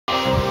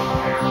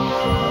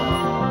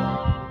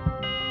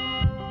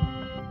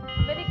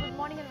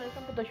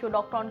Show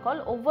doctor on கால்.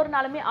 ஒவ்வொரு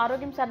நாளுமே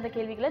ஆரோக்கியம் சார்ந்த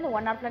கேள்விகளை இந்த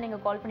 1 ஹவர்ல நீங்க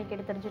கால் பண்ணி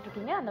கேட்டு தெரிஞ்சுட்டு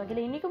இருக்கீங்க. அந்த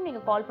வகையில் இன்னைக்கும்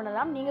நீங்க கால்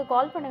பண்ணலாம். நீங்க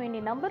கால் பண்ண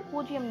வேண்டிய நம்பர்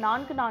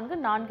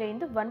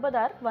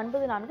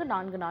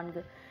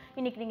 0444599444.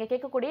 இன்னைக்கு நீங்க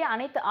கேட்கக்கூடிய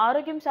அனைத்து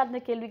ஆரோக்கியம்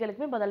சார்ந்த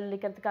கேள்விகளுக்குமே பதில்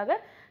அளிக்கிறதுக்காக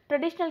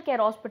ட்ரெடிஷனல்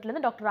கேர்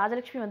ஹாஸ்பிட்டல்லேருந்து டாக்டர்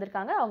ராஜலட்சுமி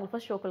வந்திருக்காங்க. அவங்க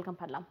ஃபர்ஸ்ட் ஷோ வெல்கம்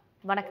பண்ணலாம்.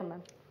 வணக்கம்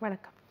மேம்.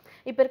 வணக்கம்.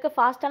 இப்போ இருக்க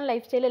ஃபாஸ்டான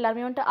லைஃப் ஸ்டைல்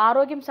எல்லாருமே வந்துட்டு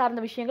ஆரோக்கியம்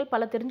சார்ந்த விஷயங்கள்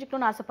பல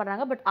தெரிஞ்சுக்கணும்னு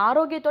ஆசைப்படுறாங்க. பட்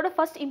ஆரோக்கியத்தோட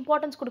ஃபர்ஸ்ட்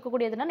இம்பார்ட்டன்ஸ்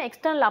கொடுக்கக்கூடியதுன்னா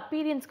எக்ஸ்டர்னல்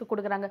அப்பீரியன்ஸ்க்கு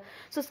கொடுக்குறாங்க.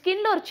 ஸோ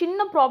ஸ்கின்ல ஒரு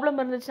சின்ன ப்ராப்ளம்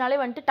இருந்துச்சுனாலே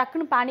வந்துட்டு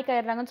டக்குன்னு பேனிக்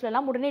ஆயிடுறாங்கன்னு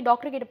சொல்லலாம். உடனே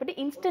டாக்டர் கிட்ட போய்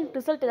இன்ஸ்டன்ட்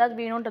ரிசல்ட் ஏதாவது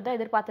வேணுன்றதை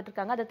எதிர்பார்த்துட்டு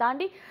இருக்காங்க. அதை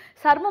தாண்டி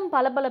சர்மம்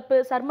பளபளப்பு,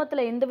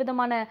 சர்மத்தில் எந்த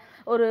விதமான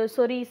ஒரு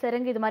சொறி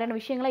செரங்கு இது மாதிரியான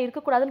விஷயங்கள்லாம்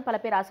இருக்கக்கூடாதுன்னு பல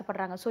பேர்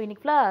ஆசைப்படுறாங்க. ஸோ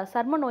இன்னைக்கு ஃபுல்லாக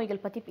சர்ம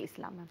நோய்கள் பற்றி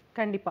பேசலாம் மேம்.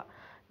 கண்டிப்பாக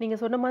நீங்கள்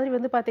சொன்ன மாதிரி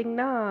வந்து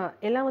பார்த்தீங்கன்னா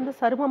எல்லாம் வந்து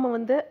சருமம்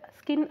வந்து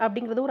ஸ்கின்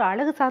அப்படிங்கிறது ஒரு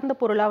அழகு சார்ந்த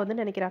பொருளாக வந்து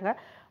நினைக்கிறாங்க.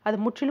 அது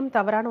முற்றிலும்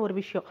தவறான ஒரு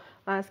விஷயம்.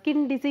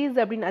 ஸ்கின் டிசீஸ்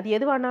அப்படின்னு அது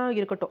எதுவானா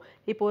இருக்கட்டும்,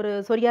 இப்போ ஒரு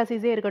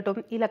சொரியாசிஸே இருக்கட்டும்,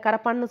 இல்லை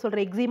கரப்பான்னு சொல்கிற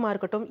எக்ஸிமா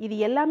இருக்கட்டும், இது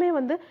எல்லாமே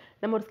வந்து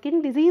நம்ம ஒரு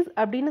ஸ்கின் டிசீஸ்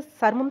அப்படின்னு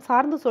சருமம்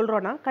சார்ந்து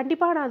சொல்கிறோன்னா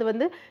கண்டிப்பாக நான் அது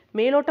வந்து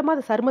மேலோட்டமாக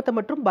அது சருமத்தை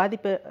மட்டும்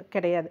பாதிப்பு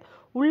கிடையாது.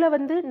 உள்ளே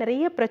வந்து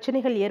நிறைய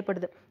பிரச்சனைகள்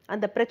ஏற்படுது.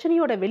 அந்த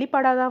பிரச்சனையோட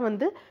வெளிப்பாடாக தான்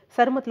வந்து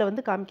சருமத்தில்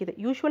வந்து காமிக்குது.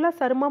 யூஸ்வலாக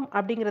சருமம்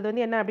அப்படிங்கிறது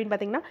வந்து என்ன அப்படின்னு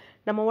பார்த்தீங்கன்னா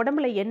நம்ம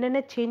உடம்புல என்னென்ன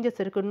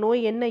சேஞ்சஸ் இருக்குது,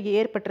 நோய் என்ன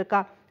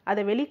ஏற்பட்டிருக்கா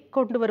அதை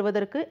வெளிக்கொண்டு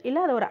வருவதற்கு இல்லை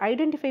அதை ஒரு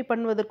ஐடென்டிஃபை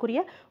பண்ணுவதற்குரிய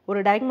ஒரு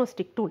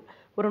டயக்னோஸ்டிக் டூல்.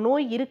 ஒரு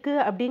நோய்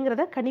இருக்குது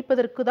அப்படிங்கிறத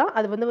கணிப்பதற்கு தான்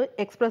அது வந்து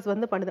எக்ஸ்பிரஸ்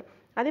வந்து பண்ணுது.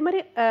 அதே மாதிரி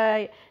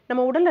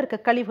நம்ம உடலில் இருக்க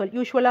கழிவுகள்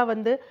யூஸ்வலாக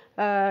வந்து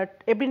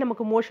எப்படி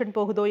நமக்கு மோஷன்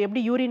போகுதோ,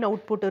 எப்படி யூரின்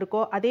அவுட்புட்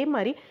இருக்கோ, அதே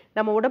மாதிரி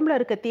நம்ம உடம்புல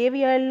இருக்க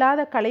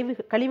தேவையில்லாத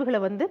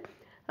கழிவுகளை வந்து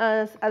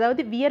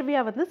அதாவது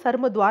வியர்வையாக வந்து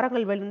சரும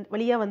துவாரங்கள்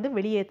வழியாக வந்து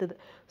வெளியேற்றுது.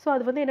 ஸோ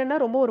அது வந்து என்னென்னா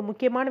ரொம்ப ஒரு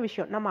முக்கியமான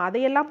விஷயம். நம்ம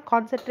அதையெல்லாம்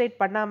கான்சென்ட்ரேட்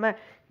பண்ணாமல்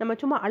நம்ம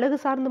சும்மா அழகு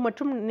சார்ந்து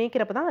மற்றும்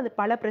நினைக்கிறப்ப தான் அது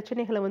பல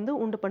பிரச்சனைகளை வந்து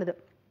உண்டு பண்ணுது.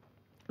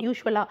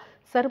 யூஸ்வலாக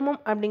சருமம்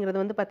அப்படிங்கிறது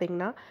வந்து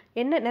பார்த்திங்கன்னா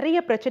நிறைய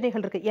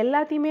பிரச்சனைகள் இருக்குது.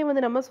 எல்லாத்தையுமே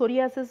வந்து நம்ம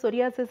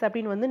சொரியாசிஸ்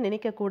அப்படின்னு வந்து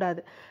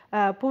நினைக்கக்கூடாது.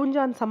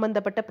 பூஞ்சான்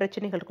சம்மந்தப்பட்ட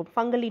பிரச்சனைகள் இருக்கும்,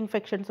 ஃபங்கல்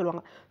இன்ஃபெக்ஷன்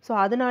சொல்லுவாங்க. ஸோ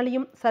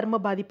அதனாலையும் சரும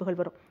பாதிப்புகள்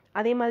வரும்.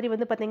 அதே மாதிரி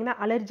வந்து பார்த்திங்கன்னா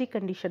அலர்ஜி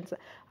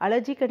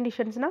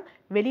கண்டிஷன்ஸ்னால்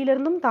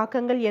வெளியிலேருந்தும்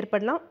தாக்கங்கள்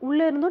ஏற்படலாம்,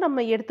 உள்ளேருந்தும்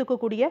நம்ம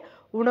எடுத்துக்கக்கூடிய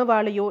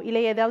உணவாலேயோ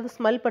இல்லை ஏதாவது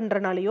ஸ்மெல்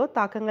பண்ணுறனாலேயோ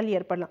தாக்கங்கள்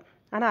ஏற்படலாம்.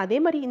 ஆனால் அதே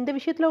மாதிரி இந்த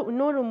விஷயத்தில்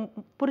இன்னொரு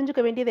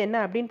புரிஞ்சுக்க வேண்டியது என்ன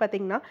அப்படின்னு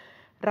பார்த்திங்கன்னா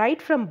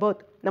ரைட் ஃப்ரம்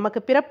பர்த் நமக்கு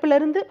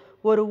பிறப்பிலிருந்து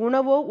ஒரு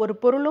உணவோ ஒரு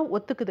பொருளோ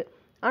ஒத்துக்குது.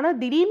 ஆனால்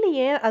திடீர்னு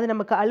ஏன் அது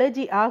நமக்கு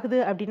அலர்ஜி ஆகுது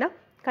அப்படின்னா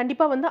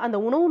கண்டிப்பாக வந்து அந்த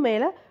உணவு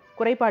மேலே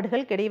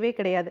குறைபாடுகள் கிடையவே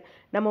கிடையாது.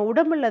 நம்ம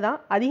உடம்புல தான்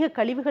அதிக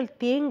கழிவுகள்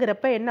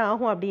தேங்குறப்ப என்ன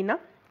ஆகும் அப்படின்னா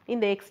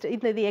இந்த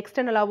இது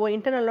எக்ஸ்டர்னலாவோ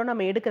இன்டர்னலோ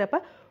நம்ம எடுக்கிறப்ப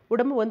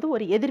உடம்பு வந்து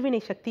ஒரு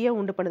எதிர்வினை சக்தியை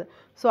உண்டு பண்ணுது.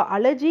 ஸோ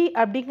அலர்ஜி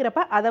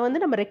அப்படிங்கிறப்ப அதை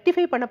வந்து நம்ம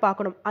ரெக்டிஃபை பண்ண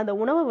பார்க்கணும், அந்த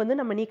உணவை வந்து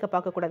நம்ம நீக்க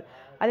பார்க்கக்கூடாது.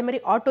 அதே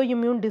மாதிரி ஆட்டோ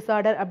இம்யூன்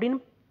டிசார்டர் அப்படின்னு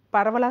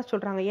பரவலாக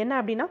சொல்கிறாங்க. என்ன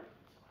அப்படின்னா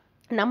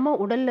நம்ம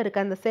உடலில் இருக்க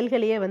அந்த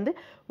செல்களையே வந்து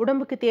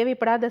உடம்புக்கு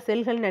தேவைப்படாத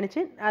செல்கள்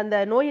நினச்சி அந்த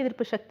நோய்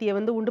எதிர்ப்பு சக்தியை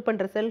வந்து உண்டு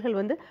பண்ணுற செல்கள்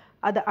வந்து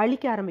அதை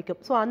அழிக்க ஆரம்பிக்கும்.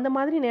 ஸோ அந்த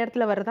மாதிரி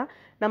நேரத்தில் வரதான்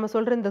நம்ம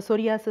சொல்கிற இந்த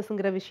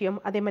சொரியாசிஸ்ங்கிற விஷயம்,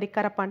 அதே மாதிரி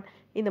கரப்பான்,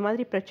 இந்த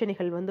மாதிரி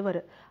பிரச்சனைகள் வந்து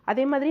வரும்.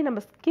 அதே மாதிரி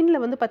நம்ம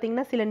ஸ்கின்ல வந்து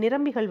பார்த்திங்கன்னா சில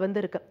நிரம்பிகள்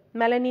வந்து இருக்குது,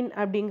 மெலனின்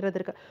அப்படிங்கிறது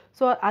இருக்குது.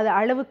 ஸோ அது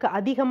அளவுக்கு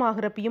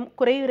அதிகமாகிறப்பையும்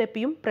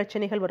குறையிறப்பையும்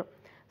பிரச்சனைகள் வரும்.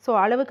 ஸோ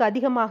அளவுக்கு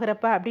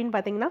அதிகமாகிறப்ப அப்படின்னு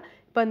பார்த்தீங்கன்னா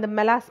இப்போ இந்த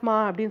மெலாஸ்மா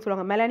அப்படின்னு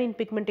சொல்லுவாங்க, மெலானின்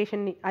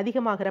பிக்மெண்டேஷன்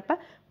அதிகமாகிறப்ப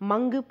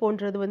மங்கு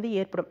போன்றது வந்து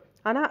ஏற்படும்.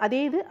 ஆனால்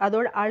அதே இது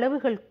அதோட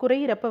அளவுகள்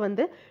குறையிறப்ப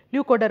வந்து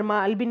லியூகோடர்மா,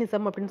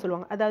 அல்பினிசம் அப்படின்னு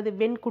சொல்லுவாங்க, அதாவது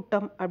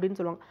வெண்குட்டம் அப்படின்னு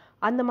சொல்லுவாங்க,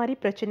 அந்த மாதிரி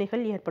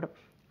பிரச்சனைகள் ஏற்படும்.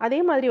 அதே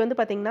மாதிரி வந்து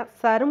பார்த்திங்கன்னா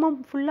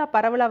சருமம் ஃபுல்லாக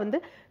பரவலாக வந்து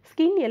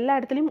ஸ்கின் எல்லா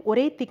இடத்துலையும்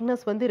ஒரே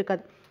திக்னஸ் வந்து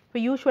இருக்காது. இப்போ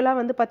யூஸ்வலாக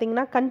வந்து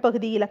பார்த்திங்கன்னா கண்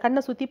பகுதியில்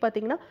கண்ணை சுற்றி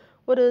பார்த்திங்கன்னா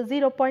ஒரு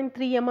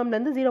 0.3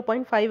 mmலேருந்து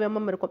 0.5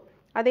 mm இருக்கும்.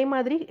 அதே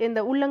மாதிரி இந்த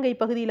உள்ளங்கை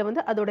பகுதியில்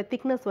வந்து அதோட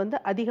திக்னஸ் வந்து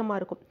அதிகமாக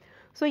இருக்கும்.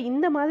 ஸோ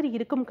இந்த மாதிரி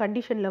இருக்கும்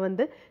கண்டிஷனில்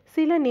வந்து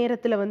சில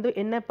நேரத்தில் வந்து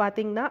என்ன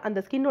பார்த்திங்கன்னா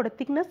அந்த ஸ்கின்னோட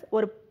திக்னஸ்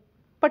ஒரு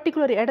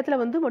பர்டிகுலர் இடத்துல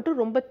வந்து மட்டும்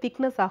ரொம்ப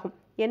திக்னஸ் ஆகும்.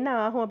 என்ன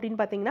ஆகும் அப்படின்னு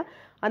பார்த்தீங்கன்னா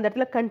அந்த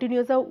இடத்துல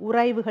கண்டினியூஸாக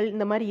உராய்வுகள்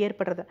இந்த மாதிரி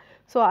ஏற்படுறது.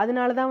 ஸோ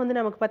அதனால தான் வந்து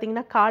நமக்கு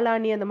பார்த்திங்கன்னா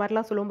காளானி அந்த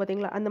மாதிரிலாம் சொல்லுவோம்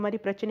பார்த்திங்களா, அந்த மாதிரி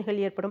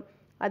பிரச்சனைகள் ஏற்படும்.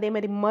 அதே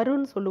மாதிரி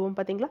மருன்னு சொல்லுவோம்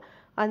பார்த்திங்களா,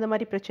 அந்த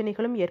மாதிரி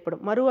பிரச்சனைகளும்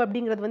ஏற்படும். மரு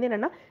அப்படிங்கிறது வந்து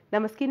என்னென்னா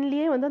நம்ம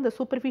ஸ்கின்லேயே வந்து அந்த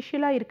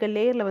சூப்பர்ஃபிஷியலாக இருக்க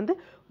லேயரில் வந்து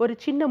ஒரு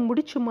சின்ன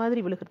முடிச்சு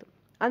மாதிரி விழுகிறது,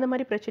 அந்த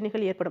மாதிரி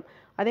பிரச்சனைகள் ஏற்படும்.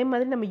 அதே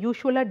மாதிரி நம்ம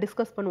யூஸ்வலாக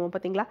டிஸ்கஸ் பண்ணுவோம்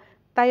பார்த்திங்களா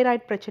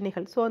தைராய்டு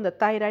பிரச்சனைகள். ஸோ அந்த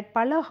தைராய்டு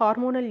பல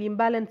ஹார்மோனல்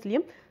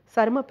இம்பேலன்ஸ்லேயும்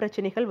சரும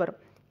பிரச்சனைகள் வரும்.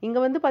 இங்கே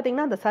வந்து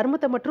பார்த்திங்கன்னா அந்த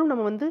சருமத்தை மட்டும்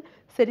நம்ம வந்து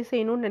சரி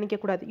செய்யணும்னு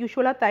நினைக்கக்கூடாது.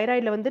 யூஸ்வலாக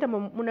தைராய்டில் வந்து நம்ம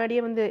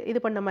முன்னாடியே வந்து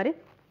இது பண்ண மாதிரி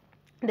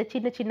இந்த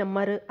சின்ன சின்ன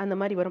மரு அந்த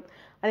மாதிரி வரும்.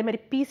 அதே மாதிரி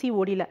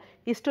பிசிஓடியில்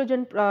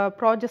ஈஸ்ட்ரோஜன்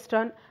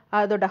ப்ராஜெஸ்ட்ரான்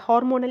அதோட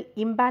ஹார்மோனல்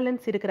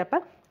இம்பேலன்ஸ் இருக்கிறப்ப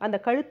அந்த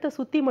கழுத்தை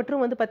சுற்றி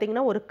மட்டும் வந்து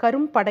பார்த்திங்கன்னா ஒரு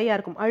கரும் படையாக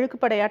இருக்கும், அழுக்கு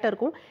படையாட்டம்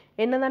இருக்கும்.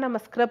 என்ன தான் நம்ம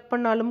ஸ்க்ரப்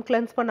பண்ணாலும்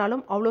கிளென்ஸ்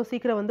பண்ணாலும் அவ்வளோ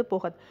சீக்கிரம் வந்து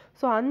போகாது.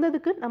 ஸோ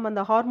அந்ததுக்கு நம்ம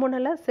அந்த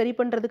ஹார்மோனலை சரி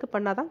பண்ணுறதுக்கு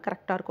பண்ணால் தான்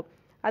கரெக்டாக இருக்கும்.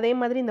 அதே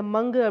மாதிரி இந்த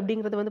மங்கு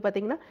அப்படிங்கிறது வந்து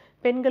பார்த்திங்கன்னா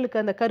பெண்களுக்கு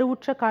அந்த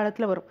கருவுற்ற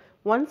காலத்தில் வரும்.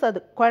 ஒன்ஸ் அது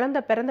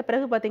குழந்தை பிறந்த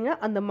பிறகு பார்த்திங்கன்னா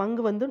அந்த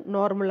மங்கு வந்து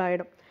நார்மல்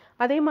ஆகிடும்.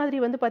 அதே மாதிரி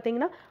வந்து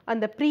பார்த்தீங்கன்னா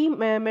அந்த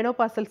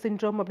மெனோபாசல்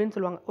சிண்ட்ரோம் அப்படின்னு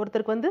சொல்லுவாங்க.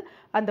 ஒருத்தருக்கு வந்து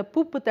அந்த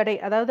பூப்பு தடை,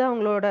 அதாவது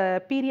அவங்களோட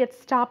பீரியட்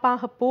ஸ்டாப்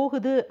ஆக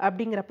போகுது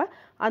அப்படிங்கிறப்ப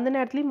அந்த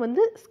நேரத்துலையும்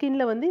வந்து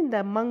ஸ்கின்ல வந்து இந்த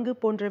மங்கு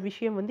போன்ற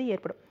விஷயம் வந்து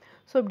ஏற்படும்.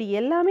 ஸோ இப்படி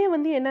எல்லாமே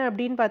வந்து என்ன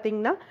அப்படின்னு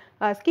பார்த்தீங்கன்னா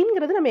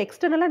ஸ்கின்ங்கிறது நம்ம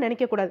எக்ஸ்டர்னலாக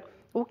நினைக்கக்கூடாது.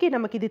 ஓகே,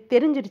 நமக்கு இது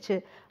தெரிஞ்சிடுச்சு,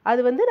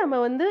 அது வந்து நம்ம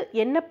வந்து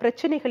என்ன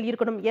பிரச்சனைகள்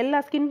இருக்கணும், எல்லா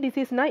ஸ்கின்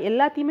டிசீஸ்னா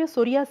எல்லாத்தையுமே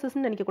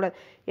சொரியாசிஸ்ன்னு நினைக்கக்கூடாது.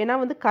 ஏன்னா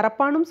வந்து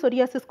கரப்பானும்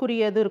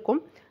சொரியாசிஸ்க்குரியது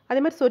இருக்கும்,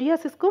 அதே மாதிரி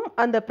சொரியாசிஸ்க்கும்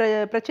அந்த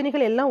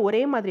பிரச்சனைகள் எல்லாம்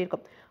ஒரே மாதிரி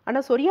இருக்கும்.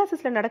 ஆனால்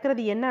சொரியாசிஸில்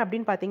நடக்கிறது என்ன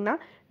அப்படின்னு பார்த்தீங்கன்னா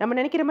நம்ம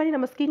நினைக்கிற மாதிரி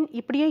நம்ம ஸ்கின்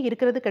இப்படியே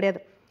இருக்கிறது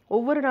கிடையாது.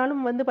 ஒவ்வொரு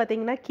நாளும் வந்து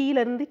பார்த்தீங்கன்னா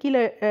கீழேருந்து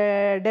கீழே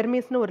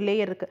டெர்மிஸ்னு ஒரு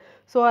லேயர் இருக்குது.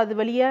 ஸோ அது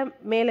வழியாக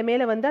மேலே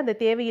மேலே வந்து அந்த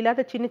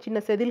தேவையில்லாத சின்ன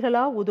சின்ன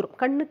செதில்களாக உதிரும்,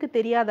 கண்ணுக்கு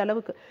தெரியாத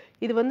அளவுக்கு.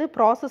 இது வந்து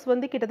ப்ராசஸ்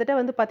வந்து கிட்டத்தட்ட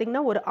வந்து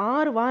பார்த்தீங்கன்னா ஒரு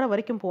 6 வாரம்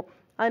வரைக்கும் போகும்.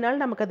 அதனால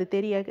நமக்கு அது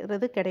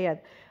தெரியறது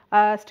கிடையாது.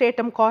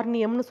 ஸ்ட்ரேட்டம்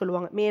கார்னியம்னு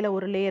சொல்லுவாங்க, மேலே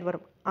ஒரு லேயர்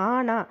வரும்.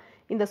 ஆனால்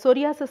இந்த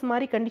சொரியாசிஸ்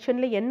மாதிரி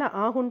கண்டிஷனில் என்ன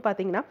ஆகும்னு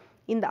பார்த்தீங்கன்னா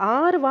இந்த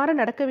 6 வாரம்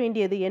நடக்க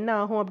வேண்டியது என்ன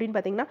ஆகும் அப்படின்னு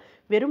பார்த்தீங்கன்னா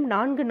வெறும்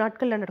 4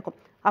 நாட்களில் நடக்கும்.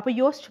 அப்போ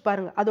யோசிச்சு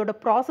பாருங்க, அதோட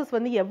ப்ராசஸ்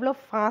வந்து எவ்வளோ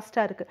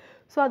ஃபாஸ்ட்டாக இருக்குது.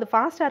 ஸோ அது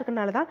ஃபாஸ்ட்டாக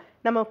இருக்கனால தான்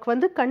நமக்கு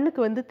வந்து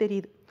கண்ணுக்கு வந்து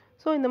தெரியுது.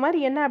 ஸோ இந்த மாதிரி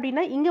என்ன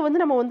அப்படின்னா இங்கே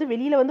வந்து நம்ம வந்து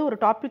வெளியில் வந்து ஒரு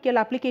டாபிக்கல்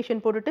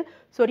அப்ளிகேஷன் போட்டுட்டு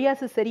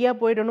சொரியாசிஸ் சரியாக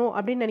போயிடணும்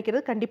அப்படின்னு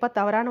நினைக்கிறது கண்டிப்பாக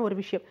தவறான ஒரு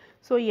விஷயம்.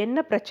 ஸோ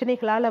என்ன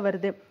பிரச்சனைகளால்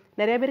வருது,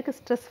 நிறைய பேருக்கு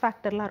ஸ்ட்ரெஸ்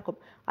ஃபேக்டர்லாம் இருக்கும்,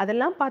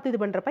 அதெல்லாம் பார்த்து இது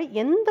பண்ணுறப்ப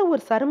எந்த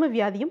ஒரு சரும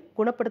வியாதியும்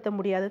குணப்படுத்த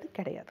முடியாதது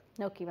கிடையாது.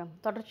 ஓகே மேம்,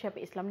 தொடர்ச்சியாக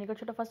பேசலாம்.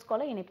 நிகழ்ச்சியோட ஃபர்ஸ்ட்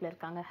காலர் இணைப்பில்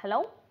இருக்காங்க. ஹலோ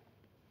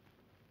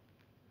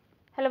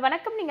ஹலோ,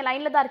 வணக்கம். நீங்கள்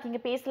லைனில் தான் இருக்கீங்க,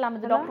 பேசலாம்.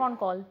 இது doctor on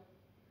call.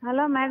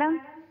 Hello madam.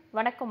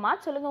 வணக்கம்மா,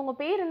 சொல்லுங்கள். உங்கள்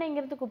பேர் என்ன,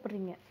 இங்கிருந்து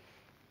கூப்பிடுறீங்க?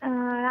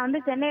 நான் வந்து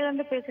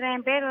சென்னையிலேருந்து பேசுகிறேன்.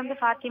 என் பேர் வந்து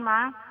ஃபாத்திமா.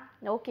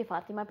 ஓகே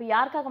ஃபாத்திமா, இப்போ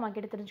யாருக்காகம்மா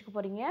கேட்டு தெரிஞ்சுக்க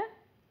போகிறீங்க?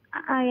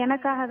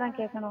 எனக்காக தான்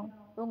கேட்கணும்.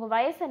 உங்கள்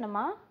வயசு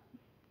என்னம்மா?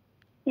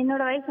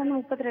 என்னோட வயசு வந்து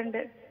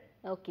 32.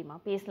 ஓகேம்மா,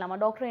 பேசலாமா?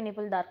 டாக்டர்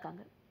இணைப்பில் தான்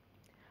இருக்காங்க.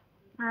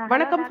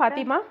 வணக்கம்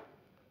ஃபாத்திமா.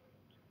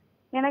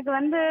 எனக்கு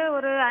வந்து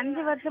ஒரு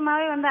 5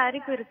 வருஷமாவே வந்து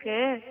அரிப்பு இருக்கு.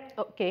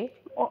 ஓகே.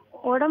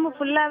 உடம்பு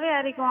ஃபுல்லாவே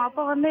அரிக்கும்.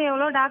 அப்போ வந்து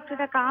எவ்வளோ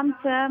டாக்டர்கிட்ட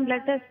காமிச்சேன்,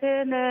 பிளட் டெஸ்ட்,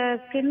 இந்த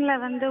ஸ்கின்ல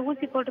வந்து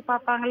ஊசி போட்டு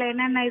பார்ப்பாங்களே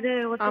என்னென்ன இது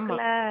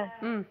ஒத்துக்கல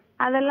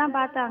அதெல்லாம்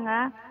பார்த்தாங்க.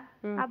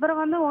 அப்புறம்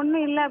வந்து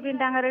ஒன்றும் இல்லை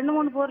அப்படின்ட்டாங்க.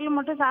 2-3 பொருள்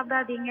மட்டும்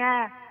சாப்பிடாதீங்க,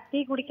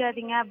 டீ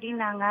குடிக்காதீங்க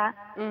அப்படின்னாங்க.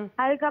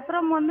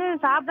 அதுக்கப்புறம் வந்து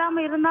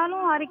சாப்பிடாம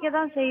இருந்தாலும் அரிக்க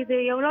தான் செய்யுது.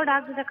 எவ்வளோ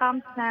டாக்டர்கிட்ட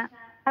காமிச்சேன்.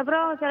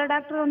 அப்புறம் சில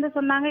டாக்டர் வந்து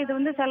சொன்னாங்க இது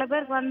வந்து சில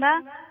பேருக்கு வந்தா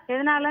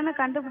எதனாலன்னு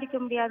கண்டுபிடிக்க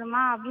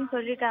முடியாதுமா அப்படின்னு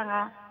சொல்லிட்டாங்க.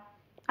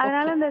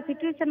 அதனால இந்த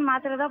சிட்ரிஷன்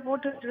மாத்திரை தான்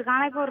போட்டுட்டு இருக்கேன்.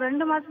 ஆனா இப்போ ஒரு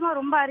 2 மாசமா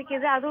ரொம்ப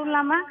அரிக்குது. அதுவும்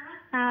இல்லாம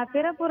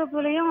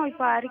பிறப்புறுப்புலையும்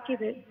இப்போ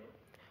அரிக்குது.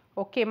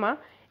 ஓகேம்மா,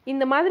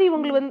 இந்த மாதிரி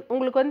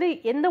உங்களுக்கு வந்து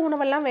எந்த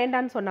உணவெல்லாம்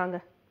வேண்டான்னு சொன்னாங்க?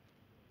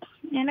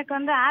 எனக்கு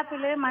வந்து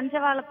ஆப்பிள்,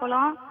 மஞ்சள்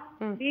வாழைப்பழம்,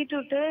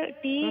 பீட்ரூட்டு,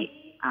 டீ,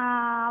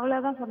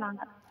 அவ்வளவுதான்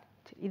சொன்னாங்க.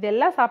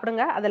 இதெல்லாம்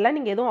சாப்பிடுங்க, அதெல்லாம்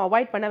நீங்க எதுவும்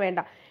அவாய்ட் பண்ண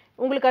வேண்டாம்.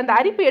 உங்களுக்கு அந்த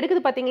அரிப்பு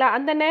எடுக்குது பாத்தீங்களா,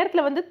 அந்த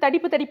நேரத்துல வந்து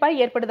தடிப்பா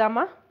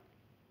ஏற்படுதாமா?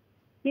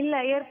 இல்ல,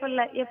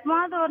 ஏற்படல.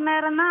 எப்பமாவது ஒரு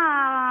நேரம் தான்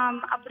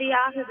அப்படி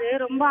ஆகுது.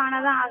 ரொம்ப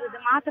ஆனதான் ஆகுது.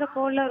 மாத்திரை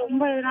போடல,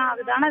 ரொம்ப இதுதான்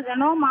ஆகுது. ஆனா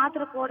தினம்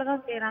மாத்திரை போட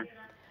தான் செய்யறேன்.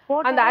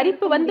 அந்த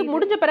அரிப்பு வந்து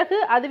முடிஞ்ச பிறகு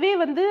அதுவே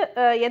வந்து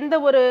எந்த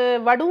ஒரு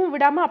வடுவும்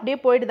விடாம அப்படியே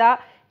போயிடுதா,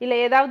 இல்ல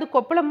ஏதாவது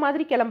கொப்பளம்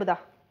மாதிரி கிளம்புதா?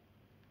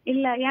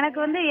 இல்ல, எனக்கு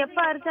வந்து எப்ப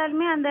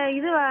அரிச்சாலுமே அந்த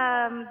இது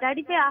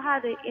தடிப்பே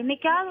ஆகாது.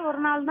 என்னைக்காவது ஒரு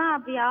நாள் தான்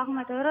அப்படி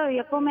ஆகுமே தவிர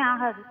எப்பவுமே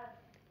ஆகாது.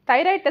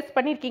 தைராய்டு டெஸ்ட்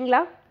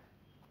பண்ணிருக்கீங்களா?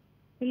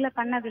 இல்ல,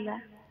 பண்ணதில்ல.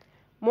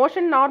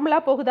 மோஷன்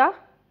நார்மலா போகுதா?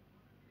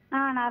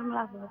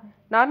 நார்மலா போகுது.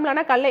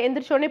 நார்மலானா காலைல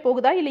எந்திரிச்சோடனே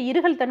போகுதா, இல்ல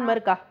இருகல் தன்மை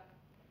இருக்கா?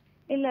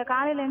 இல்ல,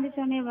 காலையில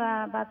எந்திரிச்சோடனே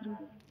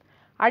பாத்ரூம்.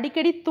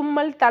 அடிக்கடி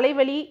தும்மல்,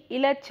 தலைவலி,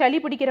 இல்ல சளி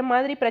பிடிக்கிற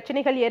மாதிரி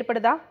பிரச்சனைகள்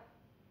ஏற்படுதா?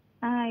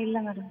 இல்ல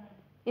மேடம்.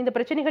 இந்த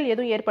பிரச்சனைகள்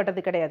எதுவும்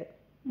ஏற்பட்டது கிடையாது?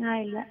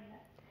 இல்ல.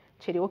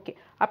 சரி, ஓகே.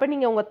 அப்போ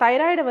நீங்கள் உங்கள்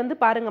தைராய்டை வந்து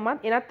பாருங்கம்மா.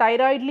 ஏன்னா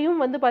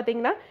தைராய்ட்லேயும் வந்து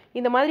பார்த்தீங்கன்னா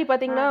இந்த மாதிரி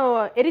பார்த்தீங்கன்னா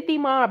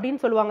எரித்தீமா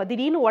அப்படின்னு சொல்லுவாங்க.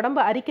 திடீர்னு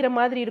உடம்பு அரிக்கிற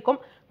மாதிரி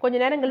இருக்கும், கொஞ்ச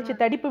நேரம்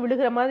கழிச்சு தடிப்பு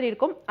விழுகிற மாதிரி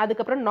இருக்கும்,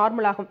 அதுக்கப்புறம்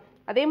நார்மல் ஆகும்.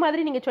 அதே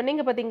மாதிரி நீங்கள்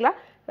சொன்னீங்க பார்த்தீங்களா,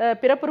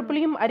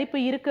 பிறப்புறுப்புலையும் அரிப்பு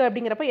இருக்குது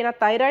அப்படிங்கிறப்ப, ஏன்னா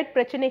தைராய்டு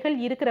பிரச்சனைகள்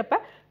இருக்கிறப்ப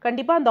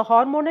கண்டிப்பாக அந்த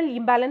ஹார்மோனல்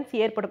இம்பேலன்ஸ்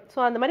ஏற்படும். ஸோ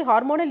அந்த மாதிரி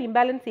ஹார்மோனல்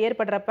இம்பேலன்ஸ்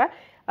ஏற்படுறப்ப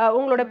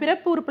உங்களோட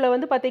பிறப்பு உறுப்பில்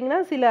வந்து பார்த்தீங்கன்னா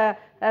சில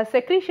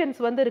செக்ரீஷன்ஸ்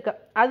வந்து இருக்கு.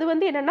 அது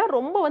வந்து என்னென்னா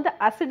ரொம்ப வந்து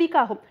அசிடிக்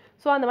ஆகும்.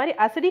 ஸோ அந்த மாதிரி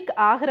அசிடிக்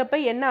ஆகிறப்ப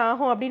என்ன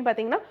ஆகும் அப்படின்னு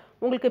பார்த்தீங்கன்னா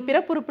உங்களுக்கு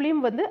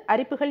பிறப்புறுப்புலையும் வந்து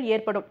அரிப்புகள்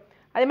ஏற்படும்.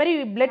 அதே மாதிரி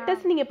பிளட்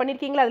டெஸ்ட் நீங்கள்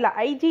பண்ணியிருக்கீங்களா? அதில்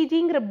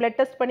ஐஜிஜிங்கிற பிளட்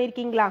டெஸ்ட்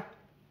பண்ணியிருக்கீங்களா?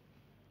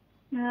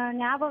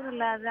 ஞாபகம்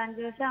இல்லை, அது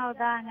 5 வருஷம்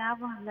ஆகுதா,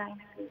 ஞாபகம் இல்லை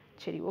எனக்கு.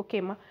 சரி,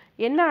 ஓகேம்மா.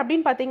 என்ன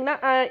அப்படின்னு பார்த்தீங்கன்னா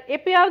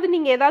எப்பயாவது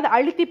நீங்கள் ஏதாவது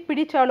அழுத்தி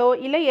பிடிச்சாலோ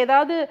இல்லை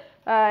ஏதாவது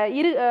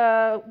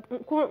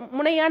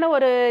முனையான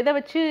ஒரு இதை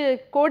வச்சு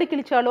கோடு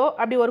கிழிச்சாலோ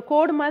அப்படி ஒரு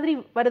கோடு மாதிரி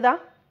வருதா?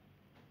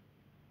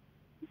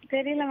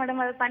 தெரியல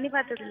மேடம், அது பண்ணி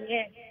பார்த்தது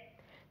இல்லையே.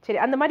 சரி,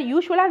 அந்த மாதிரி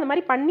யூஸ்வலாக அந்த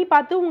மாதிரி பண்ணி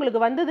பார்த்து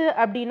உங்களுக்கு வந்தது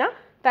அப்படின்னா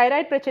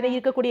தைராய்டு பிரச்சனை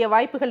இருக்கக்கூடிய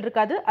வாய்ப்புகள்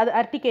இருக்காது, அது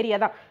அர்டிகேரியா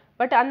தான்.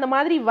 பட் அந்த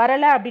மாதிரி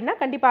வரலை அப்படின்னா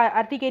கண்டிப்பாக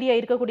அர்டிகேரியா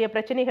இருக்கக்கூடிய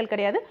பிரச்சனைகள்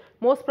கிடையாது,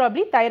 மோஸ்ட்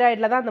ப்ராப்ளி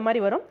தைராய்டில் தான் அந்த மாதிரி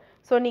வரும்.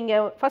 ஸோ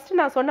நீங்கள் ஃபஸ்ட்டு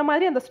நான் சொன்ன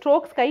மாதிரி அந்த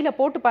ஸ்ட்ரோக்ஸ் கையில்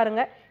போட்டு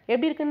பாருங்கள்,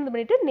 எப்படி இருக்குன்னு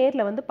பண்ணிட்டு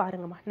நேரில் வந்து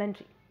பாருங்கம்மா.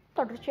 நன்றி.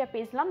 தொடர்ச்சியாக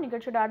பேசலாம்.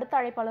 நிகழ்ச்சியோட அடுத்த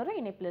அழைப்பாளரும்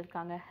இணைப்பில்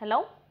இருக்காங்க. Hello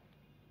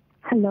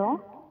hello,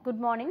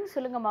 good morning.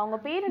 சொல்லுங்கம்மா, உங்க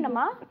பேர்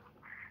என்னம்மா?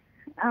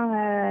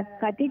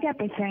 கத்திஜா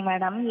பேசுறேங்க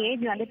மேடம்.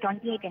 ஏஜ் வந்து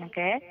 28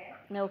 எனக்கு.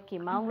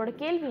 ஓகேம்மா, உங்களோட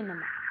கேள்வி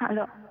என்னம்மா?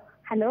 Hello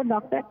hello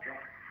doctor.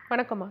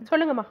 வணக்கம்மா,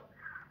 சொல்லுங்கம்மா.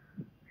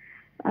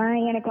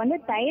 எனக்கு வந்து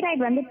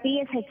தைராய்டு வந்து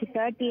PSH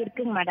 30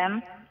 இருக்குங்க மேடம்.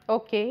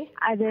 ஓகே.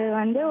 அது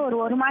வந்து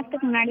ஒரு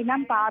மாசத்துக்கு முன்னாடி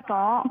தான்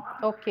பார்த்தோம்.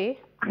 ஓகே.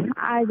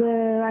 அது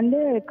வந்து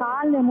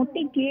கால்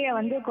முட்டி கீழே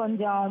வந்து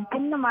கொஞ்சம்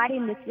புண்ணு மாதிரி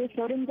இருந்துச்சு.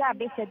 சொரிஞ்சா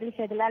அப்படியே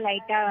செதிலா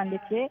லைட்டா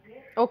வந்துச்சு.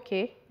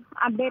 ஓகே.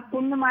 அப்படியே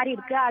புண்ணு மாதிரி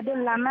இருக்கு. அதுவும்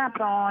இல்லாம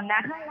அப்புறம்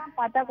நகைலாம்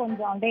பார்த்தா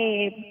கொஞ்சம் அப்படியே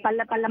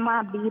பள்ளமா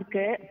அப்படி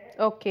இருக்கு.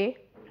 ஓகே.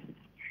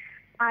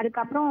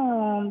 அதுக்கப்புறம்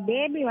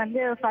பேபி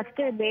வந்து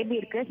ஃபர்ஸ்ட் பேபி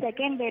இருக்கு.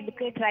 செகண்ட்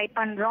பேபிக்கு ட்ரை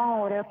பண்றோம்.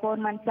 ஒரு 4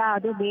 months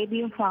அது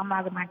பேபியும் ஃபார்ம்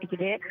ஆக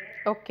மாட்டேங்குது.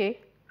 ஓகே.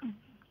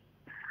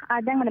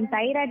 அதான் மேடம்,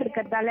 தைராய்டு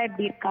இருக்கிறதால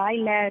இப்படி இருக்கா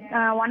இல்ல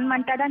 1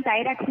 month தான்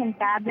தைராக்சின்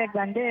டேப்லெட்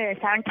வந்து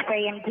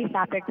 75 mg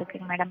சாப்பிட்டு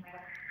இருக்குங்க மேடம்.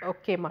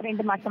 ஓகேம்மா.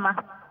 2 மாசமா.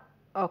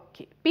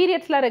 ஓகே.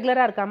 பீரியட்ஸ்லாம்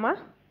ரெகுலரா இருக்காமா?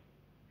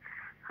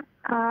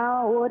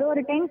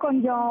 ஒரு டைம்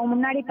கொஞ்சம்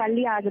முன்னாடி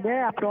தள்ளி ஆகுது,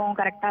 அப்புறம்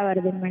கரெக்டா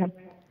வருதுங்க மேடம்.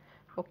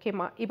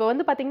 ஓகேம்மா. இப்போ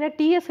வந்து பார்த்தீங்கன்னா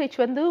TSH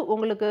வந்து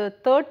உங்களுக்கு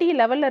 30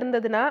 லெவலில்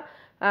இருந்ததுன்னா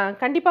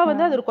கண்டிப்பாக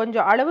வந்து அது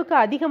கொஞ்சம் அளவுக்கு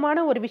அதிகமான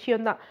ஒரு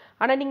விஷயம்தான்.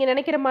 ஆனால் நீங்கள்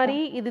நினைக்கிற மாதிரி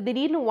இது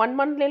திடீர்னு 1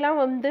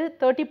 monthலாம் வந்து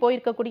 30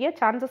 போயிருக்கக்கூடிய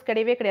சான்சஸ்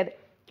கிடையவே கிடையாது.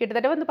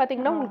 கிட்டத்தட்ட வந்து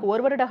பார்த்தீங்கன்னா உங்களுக்கு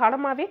 1 வருட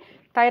காலமாகவே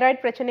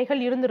தைராய்டு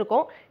பிரச்சனைகள்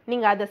இருந்திருக்கும்.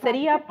 நீங்கள் அதை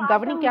சரியா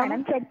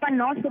கவனிக்காம செக்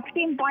பண்ணோம்.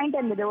 16 பாயிண்ட்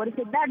இருந்தது. ஒரு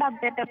சித்தா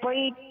டாக்டர்கிட்ட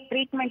போய்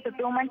ட்ரீட்மெண்ட்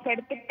 2 months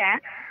எடுத்துட்டேன்.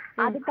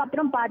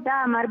 அதுக்கப்புறம் பார்த்தா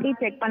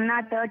மறுபடியும் செக் பண்ணா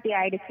 30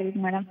 ஆயிடுச்சு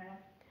மேடம்.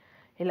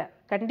 இல்லை,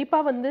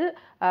 கண்டிப்பாக வந்து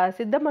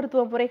சித்த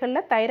மருத்துவ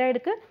முறைகளில்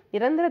தைராய்டுக்கு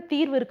நிரந்தர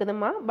தீர்வு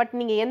இருக்குதும்மா. பட்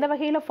நீங்கள் எந்த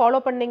வகையில் ஃபாலோ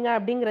பண்ணீங்க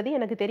அப்படிங்கிறது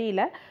எனக்கு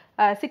தெரியல.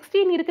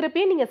 16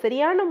 இருக்கிறப்பே நீங்கள்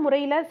சரியான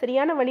முறையில்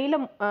சரியான வழியில்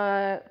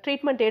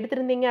ட்ரீட்மெண்ட்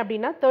எடுத்திருந்தீங்க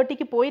அப்படின்னா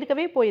 30க்கு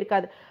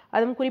போயிருக்காது.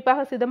 அதுவும்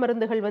குறிப்பாக சித்த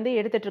மருந்துகள் வந்து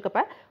எடுத்துட்டு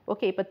இருக்கப்ப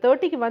ஓகே இப்போ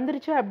 30க்கு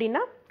வந்துருச்சு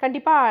அப்படின்னா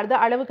கண்டிப்பாக அது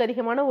அளவுக்கு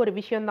அதிகமான ஒரு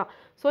விஷயம்தான்.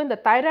 ஸோ இந்த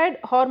தைராய்டு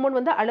ஹார்மோன்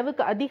வந்து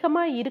அளவுக்கு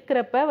அதிகமாக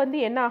இருக்கிறப்ப வந்து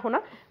என்ன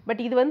ஆகும்னா,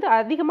 பட் இது வந்து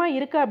அதிகமாக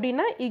இருக்குது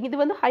அப்படின்னா இது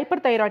வந்து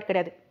ஹைப்பர் தைராய்டு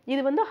கிடையாது,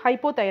 இது வந்து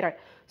ஹைப்போ தைராய்டு.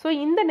 ஸோ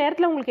இந்த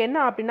நேரத்தில் உங்களுக்கு என்ன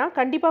அப்படின்னா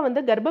கண்டிப்பாக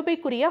வந்து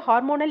கர்ப்பப்பைக்குரிய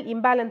ஹார்மோனல்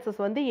இம்பேலன்சஸ்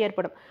வந்து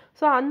ஏற்படும்.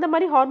 ஸோ அந்த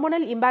மாதிரி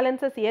ஹார்மோனல்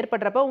இம்பேலன்சஸ்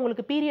ஏற்படுறப்ப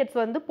உங்களுக்கு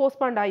பீரியட்ஸ் வந்து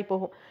போஸ்ட்பாண்ட் ஆகி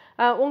போகும்.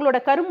 உங்களோட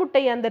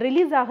கருமுட்டை அந்த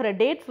ரிலீஸ் ஆகிற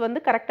டேட்ஸ்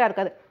வந்து கரெக்டாக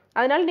இருக்காது.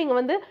 அதனால நீங்கள்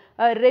வந்து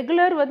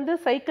ரெகுலர் வந்து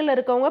சைக்கிளில்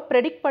இருக்கவங்க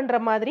ப்ரெடிக்ட் பண்ணுற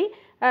மாதிரி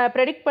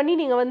ப்ரெடிக்ட் பண்ணி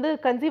நீங்கள் வந்து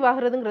கன்சீவ்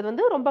ஆகுறதுங்கிறது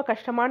வந்து ரொம்ப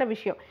கஷ்டமான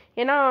விஷயம்.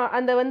 ஏன்னா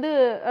அந்த வந்து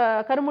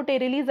கருமுட்டை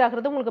ரிலீஸ்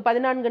ஆகுறது உங்களுக்கு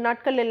 14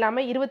 நாட்கள்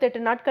இல்லாமல்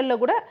 28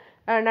 நாட்களில் கூட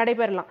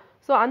நடைபெறலாம்.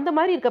 ஸோ அந்த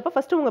மாதிரி இருக்கப்போ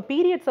ஃபஸ்ட்டு உங்கள்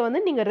பீரியட்ஸை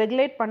வந்து நீங்கள்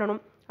ரெகுலேட்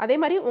பண்ணணும். அதே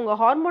மாதிரி உங்கள்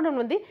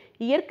ஹார்மோன் வந்து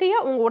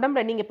இயற்கையாக உங்கள்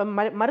உடம்புல நீங்கள் இப்போ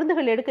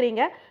மருந்துகள்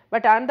எடுக்கிறீங்க,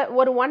 பட் அந்த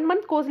ஒரு 1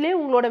 month கோர்ஸ்லேயே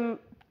உங்களோட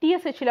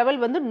TSH லெவல்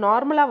வந்து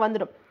நார்மலாக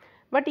வந்துடும்.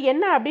 பட்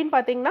என்ன அப்படின்னு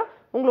பார்த்தீங்கன்னா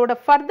உங்களோட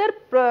ஃபர்தர்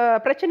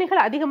பிரச்சனைகள்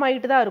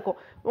அதிகமாகிட்டு தான் இருக்கும்.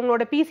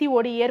 உங்களோட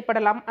PCOD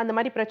ஏற்படலாம், அந்த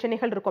மாதிரி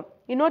பிரச்சனைகள் இருக்கும்.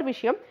 இன்னொரு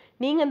விஷயம்,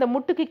 நீங்கள் அந்த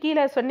முட்டுக்கு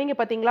கீழே சொன்னீங்க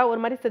பார்த்தீங்களா, ஒரு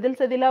மாதிரி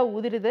செதிலாக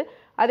உதிருது,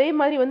 அதே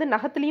மாதிரி வந்து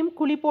நகத்துலேயும்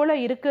குழி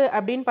போல் இருக்குது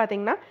அப்படின்னு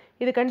பார்த்தீங்கன்னா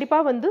இது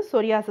கண்டிப்பாக வந்து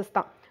சொரியாசிஸ்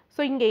தான்.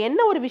 ஸோ இங்கே என்ன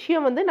ஒரு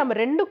விஷயம் வந்து நம்ம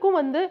ரெண்டுக்கும்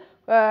வந்து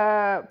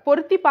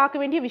பொருத்தி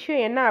பார்க்க வேண்டிய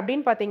விஷயம் என்ன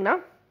அப்படின்னு பார்த்தீங்கன்னா,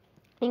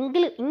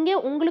 இங்கே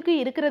உங்களுக்கு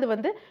இருக்கிறது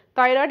வந்து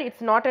thyroid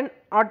it's not an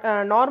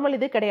normal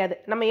இது கிடையாது.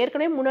 நம்ம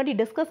ஏற்கனவே முன்னாடி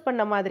டிஸ்கஸ்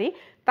பண்ண மாதிரி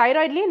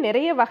தைராய்ட்லேயே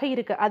நிறைய வகை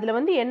இருக்குது. அதில்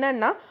வந்து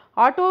என்னன்னா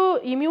ஆட்டோ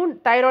இம்யூன்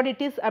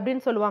தைராய்டிட்டிஸ்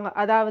அப்படின்னு சொல்லுவாங்க.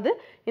 அதாவது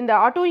இந்த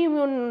ஆட்டோ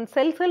இம்யூன்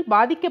செல்ஸ்கள்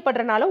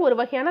பாதிக்கப்படுறனால ஒரு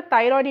வகையான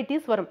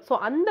தைராய்டிட்டிஸ் வரும். ஸோ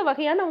அந்த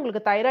வகையான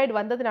உங்களுக்கு தைராய்டு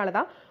வந்ததுனால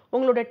தான்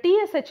உங்களோட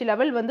TSH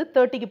லெவல் வந்து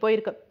 30க்கு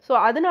போயிருக்கு. ஸோ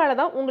அதனால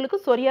தான் உங்களுக்கு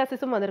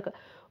சொரியாசிஸும் வந்திருக்கு.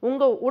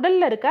 உங்கள்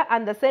உடலில் இருக்க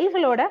அந்த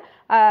செல்களோட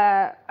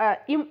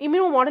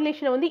இம்யூனோ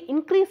மாடுலேஷனை வந்து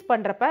இன்க்ரீஸ்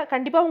பண்ணுறப்ப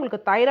கண்டிப்பாக உங்களுக்கு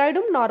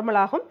தைராய்டும் நார்மல்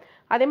ஆகும்,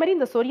 அதே மாதிரி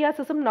இந்த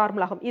சொரியாசிஸும்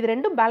நார்மல் ஆகும். இது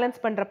ரெண்டும் பேலன்ஸ்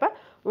பண்ணுறப்ப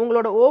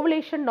உங்களோட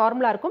ஓவுலேஷன்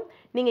நார்மலாக இருக்கும்.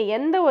 நீங்கள்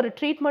எந்த ஒரு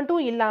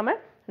ட்ரீட்மெண்ட்டும் இல்லாமல்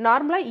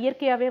நார்மலாக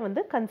இயற்கையாகவே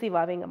வந்து கன்சீவ்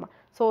ஆவீங்கம்மா.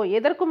 ஸோ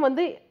எதற்கும்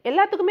வந்து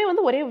எல்லாத்துக்குமே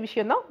வந்து ஒரே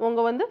விஷயம் தான்,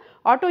 உங்கள் வந்து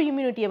ஆட்டோ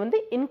இம்யூனிட்டியை வந்து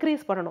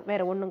இன்க்ரீஸ் பண்ணணும்,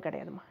 வேறு ஒன்றும்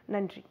கிடையாதுமா.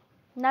 நன்றி.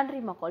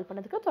 நன்றிம்மா கால்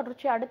பண்ணதுக்கு.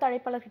 தொடர்ச்சி அடுத்த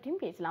அழைப்பாளர்கிட்டையும்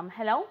பேசலாம்.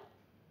 ஹலோ.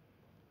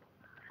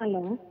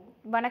 ஹலோ,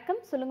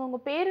 வணக்கம். சொல்லுங்க, உங்க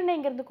பேர் என்ன,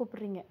 எங்க இருந்து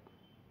கூப்பிடுறீங்க?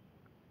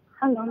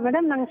 ஹலோ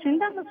மேடம், நாங்க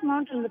செந்தாமஸ்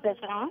மாவட்டத்திலிருந்து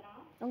பேசுறோம்.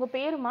 உங்க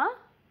பேருமா?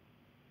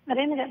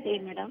 ரேணுகா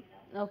தேவி மேடம்.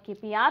 ஓகே,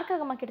 இப்போ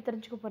யாருக்காகம்மா கிட்ட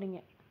தெரிஞ்சுக்க போறீங்க?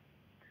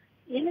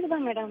 எனக்கு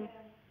தான் மேடம்.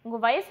 உங்க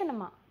வயசு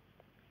என்னம்மா?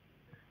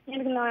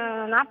 எனக்கு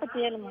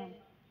 47 மேம்.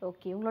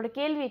 ஓகே, உங்களோட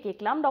கேள்வியை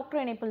கேட்கலாம்.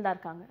 டாக்டர் இணைப்பில் தான்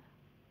இருக்காங்க.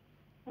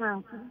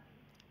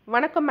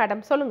 வணக்கம்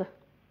மேடம், சொல்லுங்க.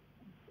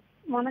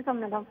 வணக்கம்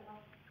மேடம்.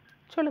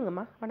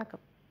 சொல்லுங்கம்மா.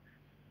 வணக்கம்.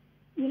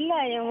 இல்ல,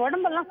 என்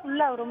உடம்பெல்லாம்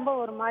ஃபுல்லா ரொம்ப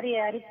ஒரு மாதிரி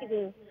அரிக்குது.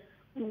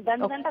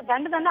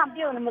 தண்டு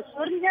அப்படியே நம்ம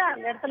சொரிஞ்சா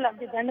அந்த இடத்துல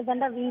அப்படியே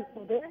தண்டா வீங்கி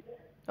போகுது.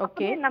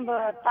 ஓகே. நம்ம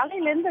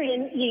தலையில இருந்து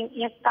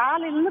என்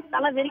காலில இருந்து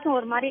தலை வரைக்கும்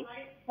ஒரு மாதிரி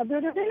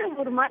அப்படியே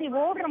ஒரு மாதிரி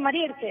ஓடுற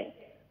மாதிரியே இருக்கு.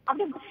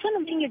 அப்படியே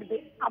புஷ்ஷன்னு வீங்கிடுது,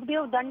 அப்படியே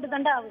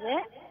தண்டா ஆகுது.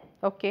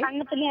 ஓகே.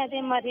 கண்ணத்துலயும்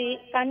அதே மாதிரி,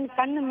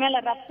 கண்ணு மேல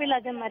ரப்பில்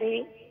அதே மாதிரி,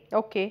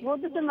 ஓகே,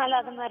 ஒதுட்டு மேல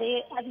அது மாதிரி.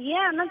 அது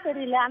ஏன்னா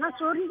தெரியல, ஆனா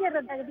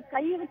சொரிஞ்சிடறது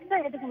கையை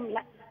வச்சுதான் எடுக்க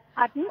முடியல.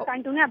 அப்படின்னு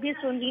கண்டினியூ அப்படியே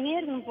சொந்தினே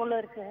இருக்கும் போல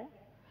இருக்கு.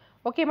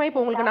 ஓகேம்மா,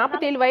 இப்போ உங்களுக்கு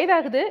 47 வயது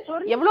ஆகுது.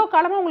 எவ்வளவு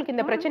காலமா உங்களுக்கு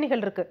இந்த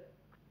பிரச்சனைகள் இருக்கு?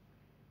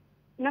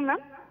 என்ன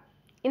மேம்?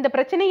 இந்த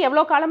பிரச்சனை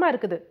எவ்வளவு காலமா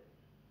இருக்குது?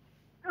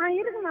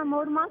 இருக்கு மேம்,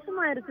 1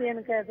 மாசமா இருக்கு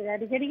எனக்கு. அது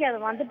அடிக்கடிக்கு அது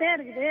வந்துட்டே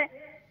இருக்குது.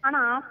 ஆனா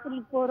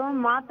ஹாஸ்பிட்டலுக்கு போறோம்,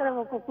 மாத்திரை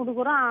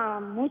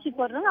குடுக்குறோம், மூச்சு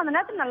போடுறோம், அந்த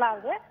நேரத்துல நல்லா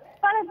ஆகுது.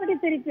 பலபடி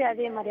திருப்பி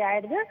அதே மாதிரி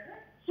ஆயிடுது.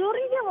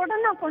 சுருங்கி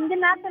உடனே கொஞ்ச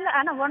நேரத்துல,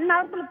 ஆனா 1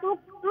 ஹவர்க்குள்ள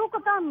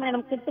தூக்கத்தான்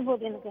எனக்கு கெட்டு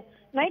போகுது. எனக்கு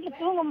நைட்ல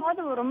தூங்கும்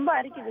போது ரொம்ப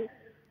அரிக்குது.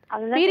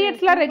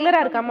 பீரியட்ஸ்லாம்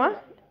ரெகுலரா இருக்காமா?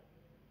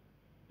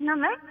 என்ன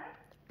மேம்?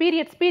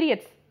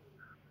 பீரியட்ஸ்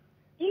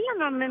இல்ல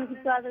மேம், எனக்கு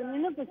இப்போ அது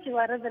நின்று போச்சு,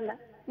 வர்றதில்ல.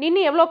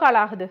 நின்று எவ்வளவு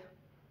காலம் ஆகுது?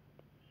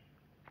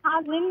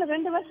 அது நின்று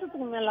 2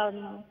 வருஷத்துக்கு மேல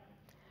ஆகுது மேம்.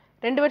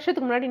 2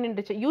 வருஷத்துக்கு முன்னாடி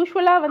நின்றுச்சு.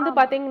 யூஸ்வலா வந்து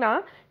பாத்தீங்கன்னா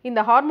இந்த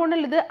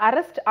ஹார்மோனல் இது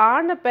அரெஸ்ட்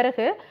ஆன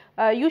பிறகு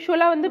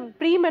யூஸ்வலா வந்து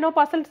ப்ரீ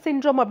மெனோபாசல்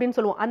சிண்ட்ரோம் அப்படின்னு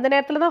சொல்லுவோம். அந்த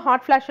நேரத்துல தான்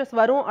ஹாட் ஃபிளாஷஸ்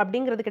வரும்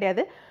அப்படிங்கிறது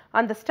கிடையாது.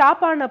 அந்த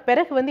ஸ்டாப் ஆன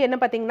பிறகு வந்து என்ன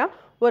பாத்தீங்கன்னா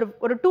ஒரு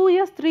 2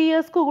 இயர்ஸ் 3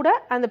 இயர்ஸ்க்கு கூட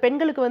அந்த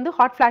பெண்களுக்கு வந்து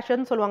ஹாட்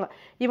ஃபிளாஷர்னு சொல்லுவாங்க.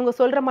 இவங்க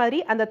சொல்ற மாதிரி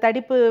அந்த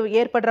தடிப்பு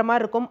ஏற்படுற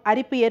மாதிரி இருக்கும்,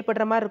 அரிப்பு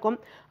ஏற்படுற மாதிரி இருக்கும்.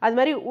 அது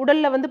மாதிரி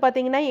உடல்ல வந்து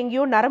பாத்தீங்கன்னா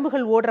எங்கேயோ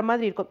நரம்புகள் ஓடுற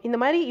மாதிரி இருக்கும். இந்த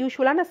மாதிரி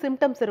யூஸ்வலான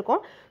சிம்டம்ஸ்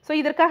இருக்கும். ஸோ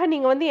இதற்காக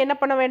நீங்க வந்து என்ன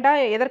பண்ண வேண்டாம்,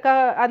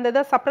 எதற்காக அந்த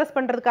இதை சப்ரஸ்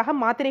பண்றதுக்காக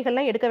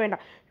மாத்திரைகள்லாம் எடுக்க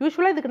வேண்டாம்.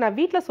 யூஸ்வலா இதுக்கு நான்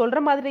வீட்டில் சொல்ற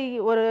மாதிரி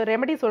ஒரு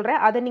ரெமெடி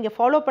சொல்றேன், அதை நீங்க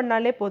ஃபாலோ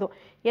பண்ணாலே போதும்.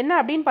 என்ன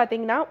அப்படின்னு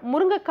பாத்தீங்கன்னா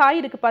முருங்கைக்காய்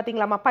இருக்கு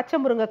பாத்தீங்களாமா, பச்சை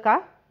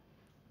முருங்கைக்காய்.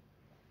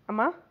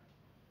 அம்மா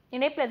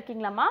இணைப்புல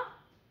இருக்கீங்களாமா?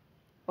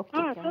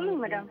 சொல்லுங்க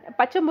மேடம்.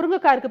 பச்சை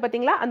முருங்கைக்காய் இருக்கு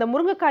பாத்தீங்களா, அந்த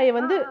முருங்கைக்காயை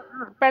வந்து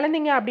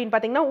பிளந்தீங்க அப்படின்னு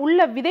பாத்தீங்கன்னா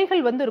உள்ள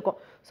விதைகள் வந்து இருக்கும்.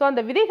 ஸோ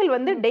அந்த விதைகள்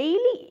வந்து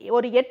டெய்லி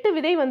ஒரு 8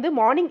 விதை வந்து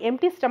மார்னிங்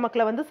எம்டி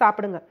ஸ்டமக்ல வந்து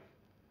சாப்பிடுங்க,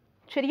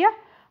 சரியா?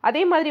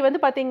 அதே மாதிரி வந்து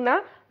பாத்தீங்கன்னா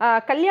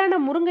கல்யாண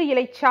முருங்கை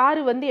இலை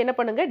சாறு வந்து என்ன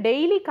பண்ணுங்க,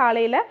 டெய்லி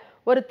காலையில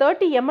ஒரு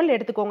 30 ml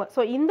எடுத்துக்கோங்க.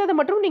 ஸோ இந்த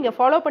மட்டும் நீங்க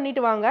ஃபாலோ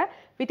பண்ணிட்டு வாங்க.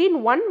 வித்தின்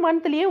 1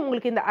 மந்த்லயே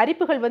உங்களுக்கு இந்த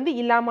அரிப்புகள் வந்து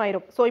இல்லாம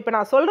ஆயிரும். ஸோ இப்போ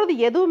நான் சொல்றது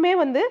எதுவுமே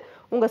வந்து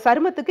உங்க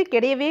சருமத்துக்கு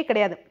கிடையவே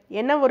கிடையாது.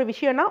 என்ன ஒரு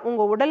விஷயம்னா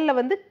உங்க உடல்ல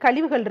வந்து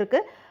கழிவுகள்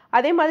இருக்கு.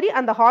 அதே மாதிரி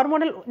அந்த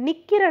ஹார்மோனல்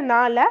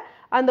நிக்கிறனால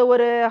அந்த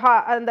ஒரு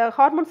அந்த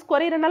ஹார்மோன்ஸ்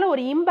குறையறனால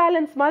ஒரு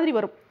இம்பேலன்ஸ் மாதிரி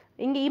வரும்.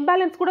 இங்க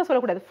இம்பேலன்ஸ் கூட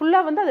சொல்லக்கூடாது,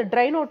 ஃபுல்லா வந்து அது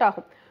ட்ரைன் அவுட்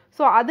ஆகும்.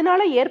 ஸோ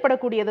அதனால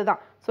ஏற்படக்கூடியது தான்.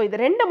 ஸோ இது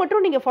 2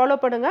 மட்டும் நீங்கள் ஃபாலோ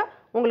பண்ணுங்க,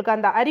 உங்களுக்கு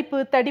அந்த அரிப்பு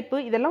தடிப்பு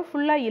இதெல்லாம்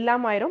ஃபுல்லாக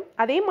இல்லாமல் ஆயிரும்.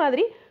 அதே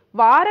மாதிரி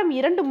வாரம்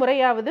 2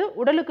 முறையாவது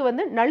உடலுக்கு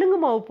வந்து நலுங்கு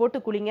மாவு போட்டு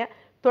குளிங்க.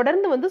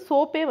 தொடர்ந்து வந்து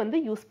சோப்பே வந்து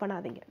யூஸ்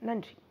பண்ணாதீங்க.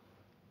 நன்றி.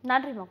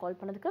 நன்றிம்மா கால்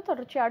பண்ணதுக்கு.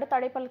 தொடர்ச்சி அடுத்த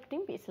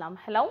அழைப்பாளர்கிட்டையும் பேசலாம்.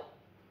 ஹலோ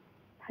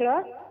ஹலோ,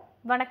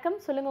 வணக்கம்,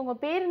 சொல்லுங்க உங்க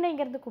பேர் என்ன,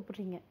 இங்க இருந்து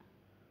கூப்பிடுறீங்க?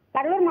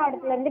 கடலூர்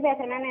மாவட்டத்துல இருந்து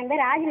பேசுறேன். என்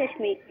பேர்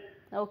ராஜலட்சுமி.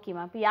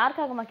 ஓகேம்மா, இப்போ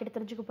யாருக்காகம்மா கிட்ட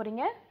தெரிஞ்சுக்க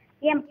போறீங்க?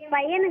 என்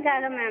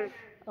பையனுக்காக மேம்.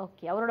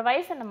 ஓகே, அவரோட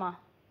வயசு என்னம்மா?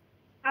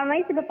 அவன்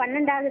வயசு இப்போ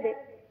 12 ஆகுது.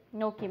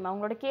 ஓகேம்மா,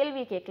 உங்களோட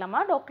கேள்வியை கேட்கலாமா?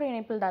 டாக்டர்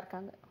இணைப்பில் தான்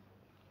இருக்காங்க.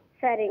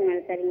 சரிங்க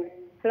மேம், சரிங்க.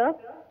 ஹலோ,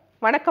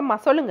 வணக்கம்மா,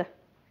 சொல்லுங்க.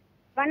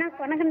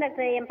 வணக்கம்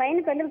டாக்டர். என்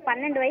பையனுக்கு வந்து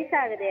 12 வயசு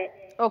ஆகுது.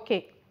 ஓகே.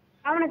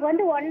 அவனுக்கு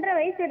வந்து 1.5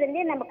 வயசுல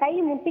இருந்தே நம்ம கை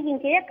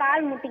முட்டிக்கும் கீழே,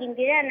 கால் முட்டிக்கும்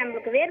கீழே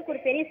நம்மளுக்கு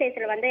வேர்க்கூர் பெரிய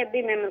சைஸ்ல வந்து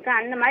எப்படி மேம் இருக்கு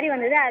அந்த மாதிரி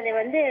வந்தது. அது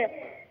வந்து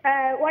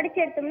உடச்சி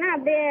எடுத்தோம்னா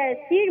அப்படியே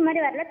சீடு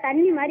மாதிரி வரல,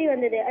 தண்ணி மாதிரி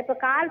வந்தது. இப்போ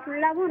கால்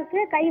ஃபுல்லாவும் இருக்கு,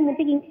 கை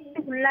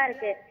முட்டிக்கும் ஃபுல்லா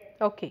இருக்கு.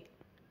 ஓகே.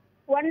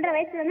 1.5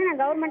 வயசுல இருந்து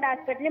நான் கவர்மெண்ட்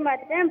ஹாஸ்பிட்டலையும்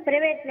பார்த்துட்டேன்,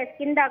 பிரைவேட்ல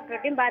ஸ்கின்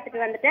டாக்டர்கிட்டையும்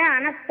பார்த்துட்டு வந்துட்டேன்.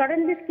 ஆனால்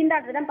தொடர்ந்து ஸ்கின்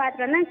டாக்டர் தான்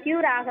பார்த்துட்டு வந்தேன்,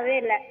 கியூர் ஆகவே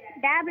இல்லை.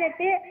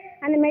 டேப்லெட்டு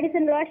அந்த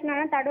மெடிசன் லோஷன்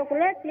எல்லாம்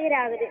தடவுக்குள்ள கிளியர்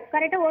ஆகுது.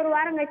 கரெக்டாக 1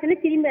 வாரம்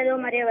கழிச்சுன்னு திரும்பி ஏதோ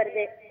மாதிரியே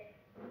வருது.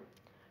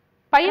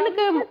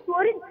 பையனுக்கு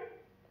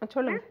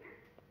சொல்லுங்க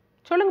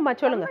சொல்லுங்கம்மா,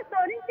 சொல்லுங்க.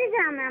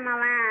 சொரிஞ்சுக்கிறான் மேம்,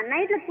 அவன்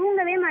நைட்ல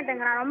தூங்கவே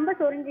மாட்டேங்கிறான், ரொம்ப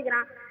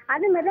சொரிஞ்சுக்கிறான்.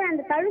 அது மாதிரி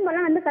அந்த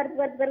தழும்பெல்லாம் வந்து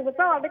கருப்பு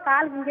அப்படியே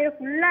கால் கீழே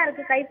ஃபுல்லா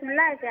இருக்கு, கை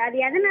ஃபுல்லா இருக்கு. அது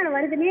எதனால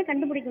வருதுன்னே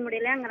கண்டுபிடிக்க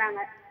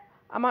முடியலங்கிறாங்க.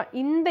 ஆமாம்,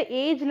 இந்த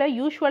ஏஜில்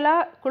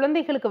யூஸ்வலாக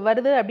குழந்தைகளுக்கு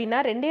வருது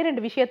அப்படின்னா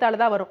 2 விஷயத்தால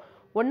தான் வரும்.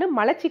 ஒன்று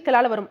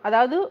மலச்சிக்கலால் வரும்,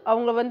 அதாவது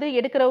அவங்க வந்து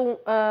எடுக்கிற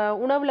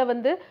உணவில்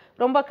வந்து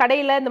ரொம்ப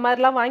கடையில் இந்த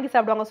மாதிரிலாம் வாங்கி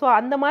சாப்பிடுவாங்க. ஸோ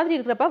அந்த மாதிரி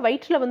இருக்கிறப்ப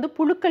வயிற்றில் வந்து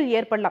புழுக்கள்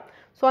ஏற்படலாம்.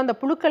 ஸோ அந்த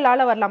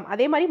புழுக்களால் வரலாம்.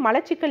 அதே மாதிரி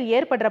மலச்சிக்கல்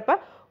ஏற்படுறப்ப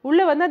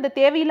உள்ளே வந்து அந்த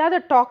தேவையில்லாத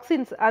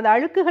டாக்ஸின்ஸ், அந்த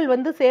அழுக்குகள்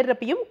வந்து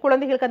சேர்றப்பையும்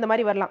குழந்தைகளுக்கு அந்த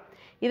மாதிரி வரலாம்.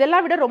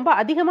 இதெல்லாம் விட ரொம்ப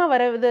அதிகமாக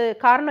வர்றது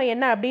காரணம்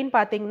என்ன அப்படின்னு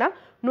பார்த்தீங்கன்னா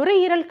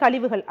நுரையீரல்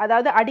கழிவுகள்,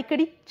 அதாவது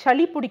அடிக்கடி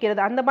சளி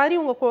பிடிக்கிறது. அந்த மாதிரி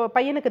உங்கள்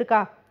பையனுக்கு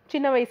இருக்கா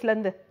சின்ன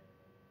வயசுலேருந்து?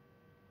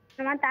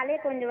 தலையை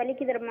கொஞ்சம்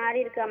வலிக்குற மாதிரி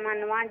இருக்கு,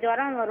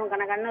 ஜுரம் வரும்,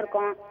 கண்ணு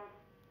இருக்கும்.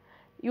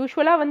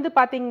 யூஸ்வலாக வந்து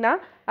பார்த்தீங்கன்னா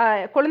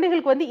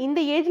குழந்தைகளுக்கு வந்து இந்த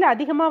ஏஜில்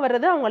அதிகமாக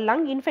வர்றது அவங்க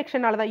லங்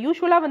இன்ஃபெக்ஷனால தான்.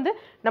 யூஸ்வலாக வந்து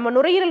நம்ம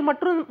நுரையீரல்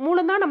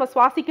மூலம் தான் நம்ம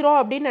சுவாசிக்கிறோம்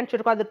அப்படின்னு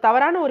நினச்சிருக்கோம். அது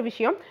தவறான ஒரு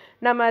விஷயம்.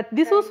 நம்ம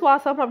திசு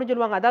சுவாசம் அப்படின்னு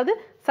சொல்லுவாங்க, அதாவது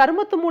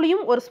சருமத்து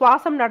மூலியம் ஒரு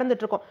சுவாசம்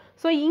நடந்துட்டு இருக்கும்.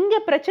 ஸோ இங்கே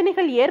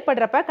பிரச்சனைகள்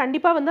ஏற்படுறப்ப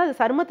கண்டிப்பாக வந்து அது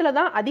சருமத்தில்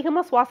தான்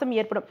அதிகமாக சுவாசம்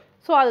ஏற்படும்.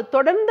 ஸோ அது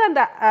தொடர்ந்து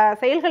அந்த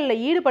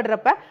செயல்களில்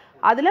ஈடுபடுறப்ப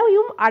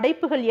அதுலயும்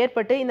அடைப்புகள்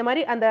ஏற்பட்டு இந்த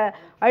மாதிரி அந்த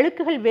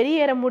அழுக்குகள்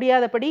வெளியேற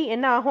முடியாதபடி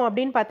என்ன ஆகும்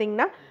அப்படின்னு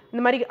பார்த்தீங்கன்னா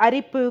இந்த மாதிரி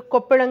அரிப்பு,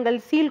 கொப்பளங்கள்,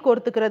 சீல்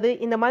கோர்த்துக்கிறது,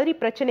 இந்த மாதிரி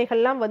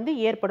பிரச்சனைகள்லாம் வந்து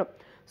ஏற்படும்.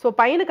 ஸோ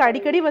பையனுக்கு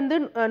அடிக்கடி வந்து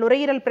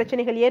நுரையீரல்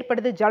பிரச்சனைகள்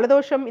ஏற்படுது,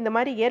 ஜலதோஷம் இந்த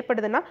மாதிரி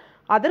ஏற்படுதுன்னா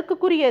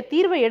அதற்குரிய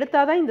தீர்வை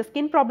எடுத்தாதான் இந்த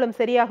ஸ்கின் ப்ராப்ளம்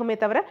சரியாகுமே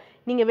தவிர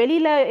நீங்கள்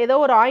வெளியில் ஏதோ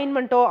ஒரு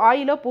ஆயின்மெண்ட்டோ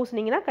ஆயிலோ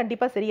பூசினீங்கன்னா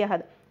கண்டிப்பாக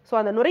சரியாகாது. ஸோ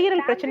அந்த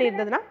நுரையீரல் பிரச்சனை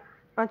இருந்ததுன்னா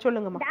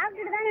சொல்லுங்கம்மா.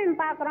 டாக்டர் தான் மேம்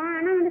பாக்குறோம்,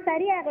 ஆனா வந்து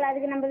சரியாகல.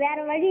 அதுக்கு நம்ம வேற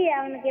வழி,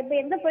 அவனுக்கு எப்ப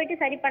எங்க போயிட்டு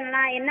சரி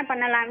பண்ணலாம், என்ன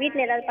பண்ணலாம்,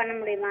 வீட்ல ஏதாவது பண்ண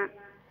முடியுமா?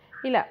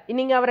 இல்ல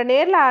நீங்க அவரை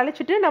நேர்ல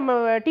அழைச்சிட்டு நம்ம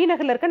டி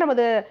நகர்ல இருக்க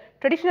நமது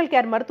ட்ரெடிஷனல்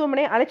கேர்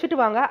மருத்துவமனை அழைச்சிட்டு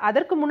வாங்க.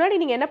 அதற்கு முன்னாடி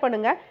நீங்க என்ன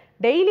பண்ணுங்க,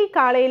 டெய்லி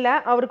காலையில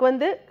அவருக்கு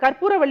வந்து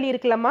கற்பூரவள்ளி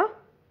இருக்குல்லம்மா,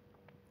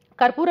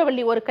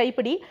 கற்பூரவள்ளி ஒரு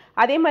கைப்பிடி,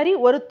 அதே மாதிரி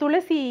ஒரு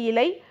துளசி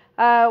இலை,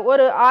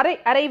 ஒரு அரை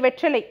அரை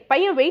வெற்றலை.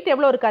 பையன் வெயிட்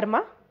எவ்வளோ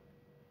இருக்காருமா?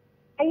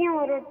 பையன்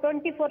ஒரு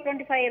 24,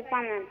 25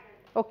 இருப்பான் மேம்.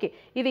 ஓகே,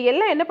 இது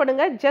எல்லாம் என்ன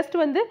பண்ணுங்க, ஜஸ்ட்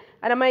வந்து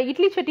நம்ம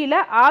இட்லி சட்டியில்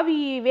ஆவி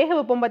வேக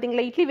வைப்போம்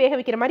பார்த்தீங்களா, இட்லி வேக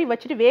வைக்கிற மாதிரி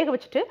வச்சுட்டு வேக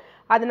வச்சுட்டு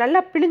அது நல்லா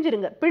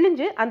பிழிஞ்சிருங்க.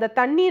 பிழிஞ்சு அந்த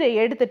தண்ணீரை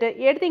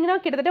எடுத்தீங்கன்னா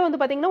கிட்டத்தட்ட வந்து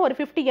பார்த்தீங்கன்னா ஒரு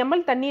 50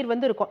 ml தண்ணீர்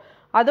வந்து இருக்கும்.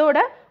 அதோட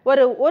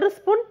ஒரு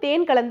ஸ்பூன்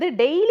தேன் கலந்து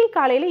டெய்லி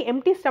காலையில்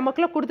எம்டி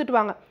ஸ்டமக்கில் கொடுத்துட்டு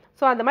வாங்க.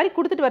 ஸோ அந்த மாதிரி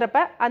கொடுத்துட்டு வரப்ப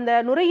அந்த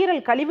நுரையீரல்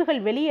கழிவுகள்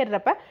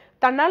வெளியேறப்ப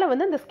தன்னால்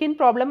வந்து அந்த ஸ்கின்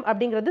ப்ராப்ளம்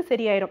அப்படிங்கிறது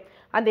சரியாயிடும்.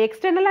 அந்த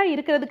எக்ஸ்டர்னலாக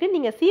இருக்கிறதுக்கு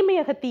நீங்கள்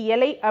சீமையகத்தி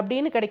இலை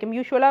அப்படின்னு கிடைக்கும்.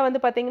 யூஸ்வலாக வந்து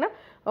பார்த்தீங்கன்னா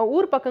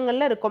ஊர்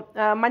பக்கங்களில் இருக்கும்,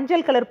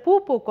 மஞ்சள் கலர் பூ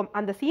பூக்கும்.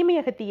 அந்த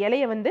சீமையகத்தி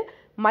இலையை வந்து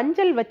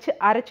மஞ்சள் வச்சு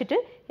அரைச்சிட்டு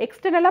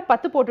எக்ஸ்டர்னலாக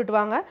பத்து போட்டுட்டு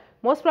வாங்க.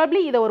 மோஸ்ட்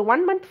ப்ராப்ளி இதை ஒரு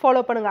 1 month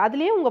ஃபாலோ பண்ணுங்கள்.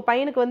 அதுலேயே உங்கள்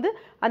பையனுக்கு வந்து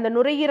அந்த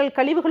நுரையீரல்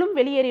கழிவுகளும்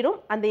வெளியேறிடும்,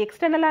 அந்த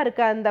எக்ஸ்டர்னலாக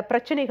இருக்க அந்த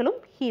பிரச்சனைகளும்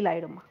ஹீல்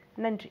ஆகிடுமா.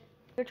 நன்றி.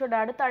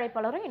 அடுத்த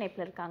அழைப்பாளரும்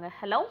இணைப்பில் இருக்காங்க.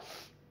 ஹலோ.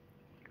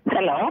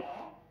 ஹலோ,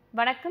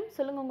 வணக்கம்.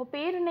 சொல்லுங்க, உங்க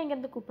பேர் என்ன, எங்க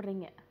இருந்து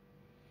கூப்பிடுறீங்க?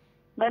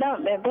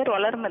 மேடம் என் பேர்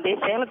வளர்மதி,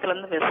 சேலத்துல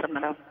இருந்து பேசுறேன்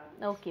மேடம்.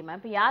 ஓகே மேம்,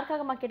 இப்போ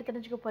யாருக்காகம்மா கேட்டு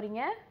தெரிஞ்சுக்க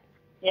போறீங்க?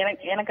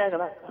 எனக்காக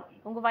தான்.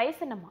 உங்க வயசு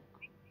என்னம்மா?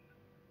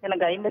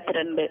 எனக்கு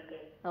 52.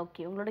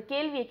 ஓகே, உங்களோட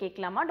கேள்வியை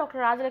கேட்கலாமா?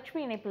 டாக்டர்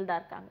ராஜலட்சுமி இணைப்பில்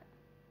தான் இருக்காங்க.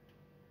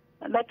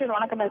 டாக்டர்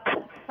வணக்கம்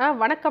டாக்டர்.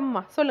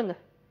 வணக்கம்மா, சொல்லுங்க.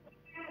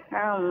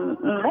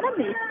 மேடம்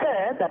இப்ப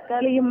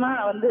தற்காலிகமா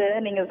வந்து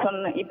நீங்க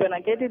சொன்ன, இப்ப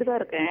நான் கேட்டுட்டு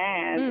தான்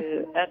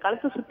இருக்கேன்,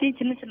 கழுத்து சுத்தி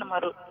சின்ன சின்ன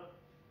மறு.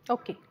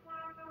 ஓகே,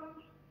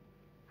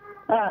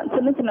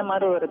 சின்ன சின்ன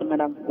மறு வருது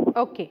மேடம்.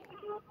 ஓகே,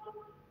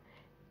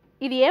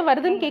 இது ஏன்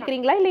வருதுன்னு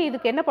கேக்குறீங்களா இல்ல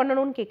இதுக்கு என்ன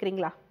பண்ணணும்னு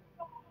கேக்குறீங்களா?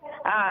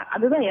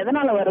 அதுதான்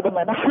எதனால வருது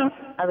மேடம்?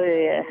 அது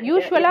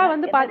யூசுவலா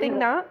வந்து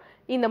பாத்தீங்கன்னா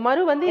இந்த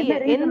மறு வந்து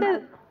எந்த,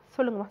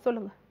 சொல்லுங்கம்மா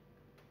சொல்லுங்க,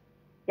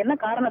 என்ன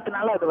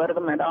காரணத்தினால அது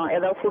வருது மேடம்?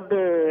 ஏதாவது ஃபுட்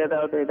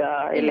ஏதாவது இதா?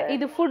 இல்ல,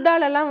 இது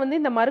ஃபுட்டாலெல்லாம்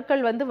வந்து இந்த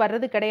மருக்கள் வந்து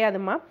வர்றது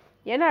கிடையாதுமா.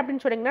 ஏன்னா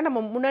அப்படின்னு சொன்னீங்கன்னா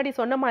நம்ம முன்னாடி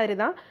சொன்ன மாதிரி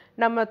தான்,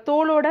 நம்ம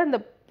தோலோட இந்த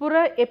புற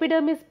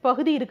எபிடர்மிஸ்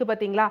பகுதி இருக்கு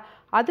பாத்தீங்களா,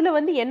 அதுல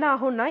வந்து என்ன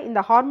ஆகும்னா இந்த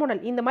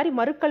ஹார்மோனல் இந்த மாதிரி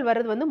மருக்கள்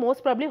வர்றது வந்து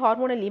மோஸ்ட் ப்ராப்ளி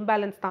ஹார்மோனல்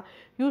இம்பேலன்ஸ் தான்.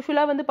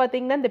 யூஸ்வலா வந்து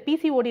பாத்தீங்கன்னா இந்த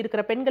பிசிஓடி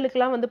இருக்கிற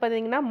பெண்களுக்குலாம் வந்து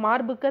பாத்தீங்கன்னா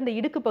மார்புக்கு அந்த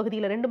இடுக்கு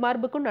பகுதியில் 2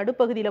 மார்புக்கும்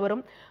நடுப்பகுதியில்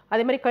வரும்,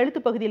 அதே மாதிரி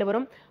கழுத்து பகுதியில்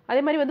வரும்.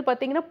 அதே மாதிரி வந்து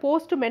பாத்தீங்கன்னா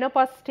போஸ்ட்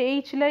மெனோபாஸ்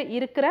ஸ்டேஜ்ல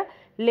இருக்கிற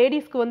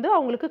லேடிஸ்க்கு வந்து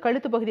அவங்களுக்கு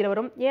கழுத்து பகுதியில்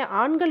வரும். ஏன்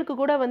ஆண்களுக்கு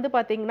கூட வந்து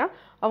பாத்தீங்கன்னா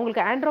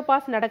அவங்களுக்கு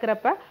ஆண்ட்ரோபாஸ்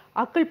நடக்கிறப்ப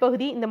அக்குள்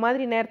பகுதி இந்த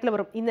மாதிரி நேரத்தில்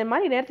வரும். இந்த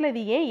மாதிரி நேரத்தில்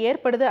இது ஏன்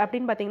ஏற்படுது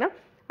அப்படின்னு பார்த்தீங்கன்னா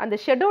அந்த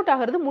ஷெட் அவுட்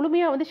ஆகிறது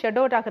முழுமையாக வந்து ஷெட்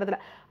அவுட் ஆகிறதுல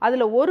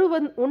அதில்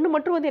ஒன்று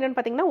மட்டும் வந்து என்னென்னு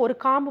பார்த்தீங்கன்னா ஒரு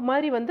காம்பு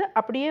மாதிரி வந்து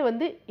அப்படியே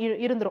வந்து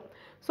இருந்துரும்.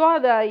 ஸோ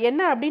அது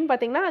என்ன அப்படின்னு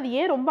பார்த்தீங்கன்னா அது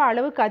ஏன் ரொம்ப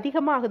அளவுக்கு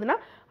அதிகமாக ஆகுதுன்னா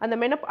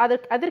அந்த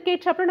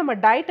அதற்கேற்றப்ப நம்ம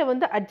டயட்டை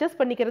வந்து அட்ஜஸ்ட்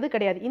பண்ணிக்கிறது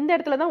கிடையாது. இந்த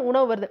இடத்துல தான்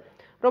உணவு வருது.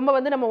 ரொம்ப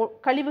வந்து நம்ம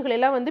கழிவுகள்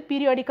எல்லாம் வந்து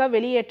பீரியாடிக்காக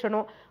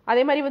வெளியேற்றணும்.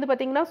 அதே மாதிரி வந்து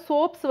பார்த்தீங்கன்னா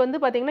சோப்ஸ் வந்து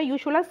பார்த்தீங்கன்னா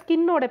யூஸ்வலாக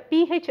ஸ்கின்னோட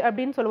pH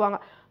அப்படின்னு சொல்லுவாங்க,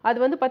 அது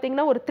வந்து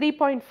பார்த்தீங்கன்னா ஒரு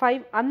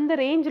 3.5 அந்த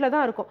ரேஞ்சில்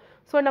தான் இருக்கும்.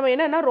 ஸோ நம்ம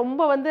என்னென்னா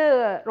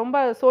ரொம்ப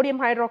சோடியம்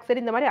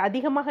ஹைட்ராக்சைடு இந்த மாதிரி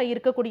அதிகமாக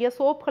இருக்கக்கூடிய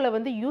சோப்களை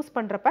வந்து யூஸ்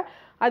பண்ணுறப்ப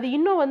அது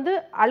இன்னும் வந்து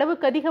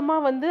அளவுக்கு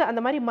அதிகமாக வந்து அந்த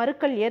மாதிரி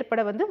மருக்கள்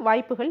ஏற்பட வந்து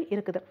வாய்ப்புகள்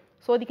இருக்குது.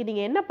 ஸோ அதுக்கு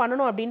நீங்கள் என்ன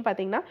பண்ணணும் அப்படின்னு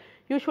பார்த்தீங்கன்னா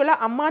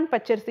யூஸ்வலாக அம்மான்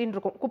பச்சரிசின்னு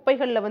இருக்கும்,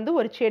 குப்பைகளில் வந்து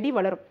ஒரு செடி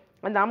வளரும்.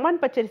 அந்த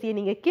அம்மான் பச்சரிசியை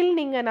நீங்கள்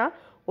கிள்னீங்கன்னா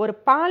ஒரு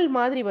பால்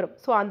மாதிரி வரும்.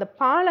 ஸோ அந்த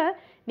பாலை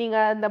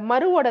நீங்கள் அந்த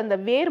மருவோட அந்த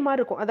வேர் மாதிரி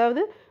இருக்கும்,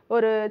 அதாவது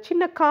ஒரு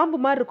சின்ன காம்பு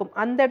மாதிரி இருக்கும்,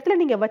 அந்த இடத்துல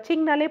நீங்கள்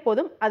வச்சிங்கனாலே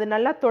போதும், அது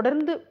நல்லா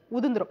தொடர்ந்து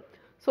உதிர்ந்துடும்.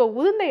 ஸோ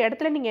உதிர்ந்த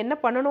இடத்துல நீங்கள் என்ன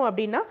பண்ணணும்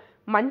அப்படின்னா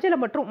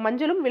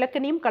மஞ்சளும்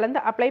விளக்கெண்ணையும் கலந்து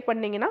அப்ளை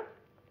பண்ணிங்கன்னா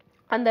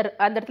அந்த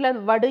இடத்துல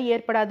வடு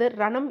ஏற்படாது,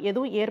 ரணம்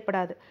எதுவும்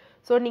ஏற்படாது.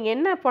 ஸோ நீங்கள்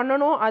என்ன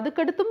பண்ணணும்,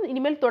 அதுக்கடுத்தும்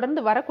இனிமேல்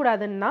தொடர்ந்து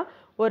வரக்கூடாதுன்னா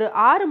ஒரு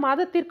 6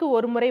 மாதத்திற்கு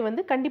ஒரு முறை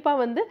வந்து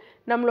கண்டிப்பாக வந்து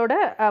நம்மளோட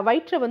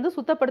வயிற்றை வந்து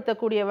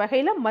சுத்தப்படுத்தக்கூடிய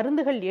வகையில்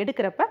மருந்துகள்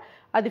எடுக்கிறப்ப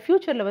அது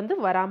ஃப்யூச்சரில் வந்து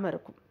வராமல்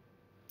இருக்கும்.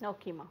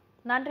 ஓகேம்மா,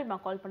 நன்றிம்மா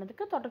கால்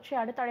பண்ணதுக்கு. தொடர்ச்சி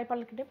அடுத்த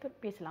அழைப்பாளர்கிட்ட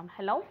பேசலாம்.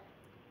 ஹலோ.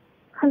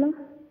 ஹலோ,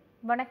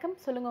 வணக்கம்.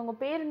 சொல்லுங்க, உங்க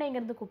பேர் என்ன,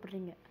 எங்கிருந்து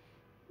கூப்பிடுறீங்க?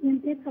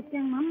 என் பேர்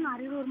சத்யாங்க மேம், நான்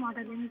அரியலூர்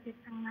மாவட்டத்துலேருந்து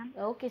பேசுகிறேங்க மேம்.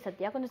 ஓகே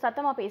சத்யா, கொஞ்சம்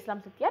சத்தமாக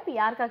பேசலாம் சத்யா. இப்போ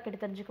யாருக்காக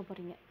கேட்டு தெரிஞ்சுக்க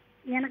போறீங்க?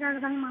 எனக்காக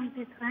தாங்க மேம்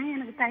பேசுகிறேன்.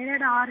 எனக்கு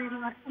தைராய்டு 6-7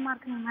 வருஷமா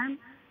இருக்குங்க மேம்.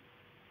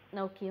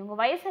 ஓகே, உங்க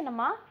வயசு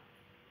என்னம்மா?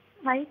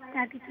 வயசு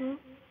 32.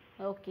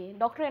 ஓகே,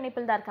 டாக்டர்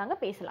இணைப்பில் தான் இருக்காங்க,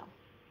 பேசலாம்.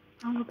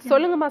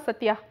 சொல்லுங்கம்மா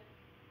சத்யா.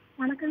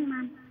 வணக்கங்க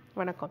மேம்.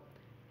 வணக்கம்.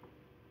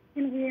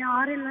 எனக்கு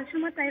 6-7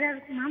 வருஷமா தைராய்டு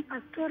இருக்கு மேம்.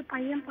 ஃபர்ஸ்ட் ஒரு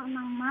பையன்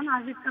பிறந்தாங்க மேம்,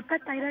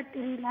 அதுக்கப்புறம் தைராய்டு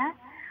தெரியல,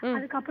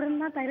 அதுக்கப்புறம்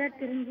தான்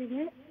தைராய்டு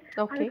தெரிஞ்சது.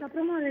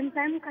 அதுக்கப்புறமா 2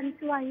 டைம்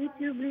கன்சீவ் ஆகி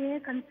டியூப்லயே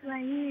கன்சீவ்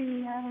ஆகி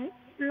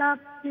ஃபுல்லா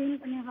க்ளீன்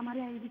பண்ணிடுற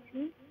மாதிரி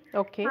ஆயிடுச்சு.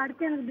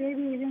 அடுத்து எனக்கு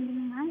பேபி எதுவும்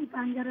இல்லைங்க மேம். இப்போ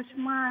 5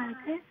 வருஷமா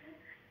இருக்கு.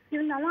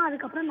 இருந்தாலும்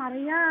அதுக்கப்புறம்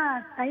நிறைய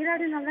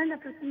தைராய்டுனால இந்த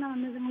பிரச்சனை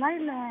வந்ததுங்களா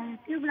இல்லை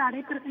டியூப்ல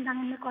அடைப்பு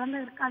இருக்குன்றாங்க, இந்த குழந்தை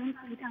இருக்காதுன்னு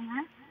சொல்லிட்டாங்க.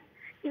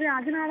 இது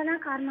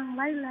அதனாலதான்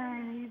காரணங்களா இல்லை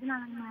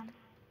எதுனாலங்க மேம்?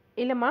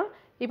 இல்லம்மா,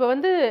 இப்ப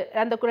வந்து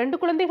அந்த 2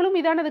 குழந்தைகளும்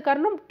இதானது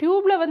காரணம்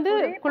டியூப்ல வந்து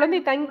குழந்தை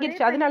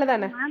தங்கிடுச்சு அதனால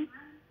தானே?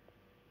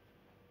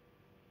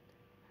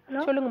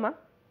 சொல்லுங்கம்மா.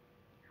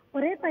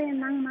 ஒரே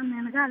பையன் தாங்க மேம்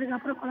எனக்கு,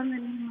 அதுக்கப்புறம் குழந்தை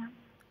இல்லைங்க மேம்.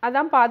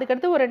 அதான்ப்பா,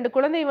 அதுக்கடுத்து ஒரு 2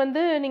 குழந்தை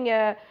வந்து நீங்க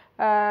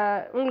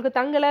உங்களுக்கு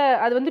தங்கல,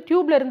 அது வந்து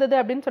டியூப்ல இருந்தது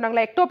அப்படின்னு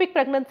சொன்னாங்களா? எக்டோபிக்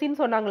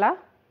பிரெக்னன்சின்னு சொன்னாங்களா?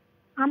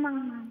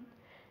 ஆமாங்க மேம்.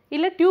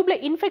 இல்ல டியூப்ல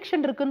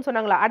இன்ஃபெக்ஷன் இருக்குன்னு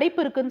சொன்னாங்களா?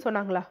 அடைப்பு இருக்குன்னு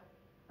சொன்னாங்களா?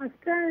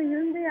 ஃபர்ஸ்ட்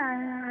இருந்து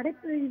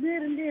அடைப்பு இது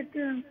இருந்து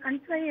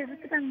கன்சீவ் ஆகி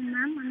எடுத்துட்டாங்க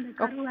மேம் அந்த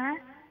கருவை.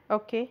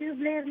 ஓகே.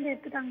 டியூப்லேயே இருந்து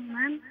எடுத்துட்டாங்க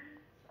மேம்.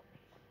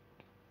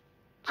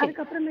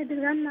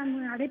 அதுக்கப்புறமேட்டுக்கு தான் மேம்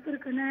அடைப்பு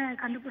இருக்குன்னு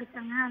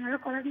கண்டுபிடிச்சாங்க. அதனால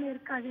குழந்தை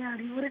இருக்காது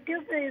அப்படின்னு ஒரு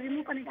டியூப்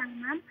ரிமூவ் பண்ணிட்டாங்க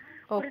மேம்.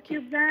 ஒரு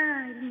டியூப் தான்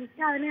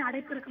இருந்துச்சு, அதுலேயும்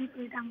அடைப்பு இருக்குன்னு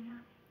சொல்லிட்டாங்க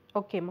மேம்.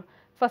 ஓகேம்மா.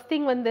 ஃபர்ஸ்ட்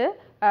திங் வந்து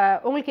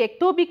உங்களுக்கு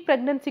எக்டோபிக்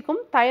பிரெக்னன்சிக்கும்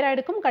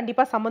தைராய்டுக்கும்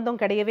கண்டிப்பாக சம்மந்தம்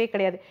கிடையவே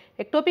கிடையாது.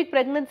 எக்டோபிக்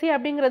பிரெக்னன்சி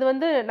அப்படிங்கிறது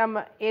வந்து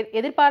நம்ம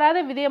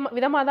எதிர்பாராத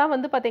விதமாக தான்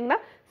வந்து பார்த்தீங்கன்னா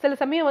சில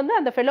சமயம் வந்து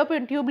அந்த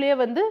ஃபெலோப்பியன் டியூப்லேயே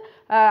வந்து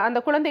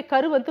அந்த குழந்தை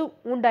கரு வந்து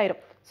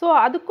உண்டாயிரும். ஸோ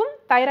அதுக்கும்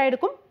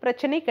தைராய்டுக்கும்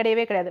பிரச்சனை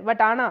கிடையவே கிடையாது.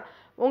 பட் ஆனால்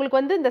உங்களுக்கு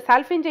வந்து இந்த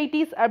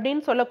சால்ஃபிஞ்சைட்டிஸ்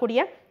அப்படின்னு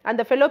சொல்லக்கூடிய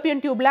அந்த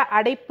ஃபெலோப்பியன் டியூப்ல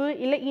அடைப்பு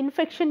இல்லை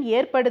இன்ஃபெக்ஷன்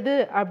ஏற்படுது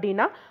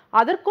அப்படின்னா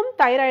அதற்கும்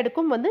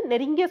தைராய்டுக்கும் வந்து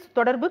நெருங்கிய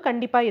தொடர்பு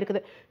கண்டிப்பாக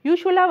இருக்குது.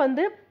 யூஸ்வலாக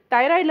வந்து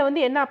தைராய்டில்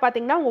வந்து என்ன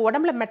பார்த்தீங்கன்னா உங்கள்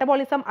உடம்புல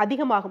மெட்டபாலிசம்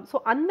அதிகமாகும். ஸோ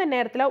அந்த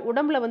நேரத்தில்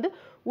உடம்புல வந்து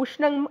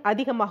உஷ்ணம்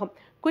அதிகமாகும்.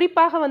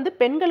 குறிப்பாக வந்து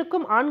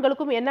பெண்களுக்கும்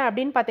ஆண்களுக்கும் என்ன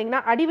அப்படின்னு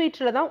பார்த்தீங்கன்னா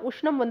அடிவயிற்றில் தான்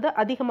உஷ்ணம் வந்து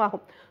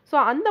அதிகமாகும். ஸோ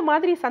அந்த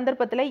மாதிரி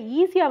சந்தர்ப்பத்தில்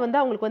ஈஸியாக வந்து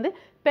அவங்களுக்கு வந்து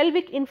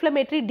பெல்விக்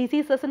இன்ஃப்ளமேட்டரி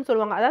டிசீசஸ்ன்னு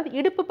சொல்லுவாங்க. அதாவது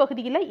இடுப்பு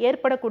பகுதியில்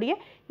ஏற்படக்கூடிய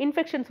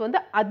இன்ஃபெக்ஷன்ஸ்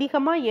வந்து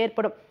அதிகமாக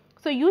ஏற்படும்.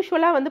 ஸோ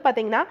யூஸ்வலாக வந்து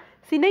பார்த்தீங்கன்னா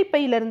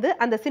சினைப்பையிலிருந்து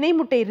அந்த சினை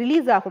முட்டை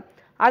ரிலீஸ் ஆகும்.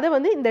 அதை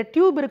வந்து இந்த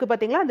டியூப் இருக்குது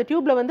பார்த்தீங்களா, அந்த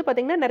டியூப்ல வந்து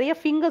பார்த்தீங்கன்னா நிறைய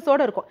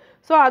ஃபிங்கர்ஸோடு இருக்கும்.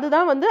 ஸோ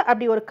அதுதான் வந்து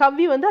அப்படி ஒரு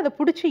கவ்வி வந்து அதை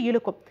பிடிச்சி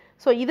இழுக்கும்.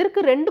 ஸோ இதற்கு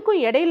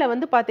ரெண்டுக்கும் இடையில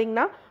வந்து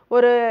பார்த்தீங்கன்னா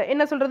ஒரு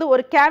என்ன சொல்கிறது,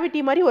 ஒரு கேவிட்டி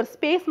மாதிரி ஒரு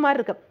ஸ்பேஸ் மாதிரி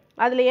இருக்குது.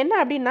 அதில் என்ன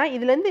அப்படின்னா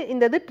இதுலேருந்து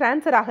இந்த இது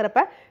டிரான்ஸ்ஃபர்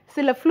ஆகிறப்ப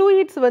சில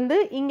ஃப்ளூயிட்ஸ் வந்து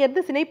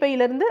இங்கேருந்து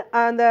சினைப்பையிலேருந்து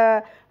அந்த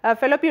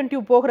ஃபெலோப்பியன்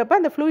டியூப் போகிறப்ப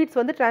அந்த ஃப்ளூயிட்ஸ்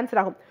வந்து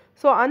டிரான்ஸ்ஃபர் ஆகும்.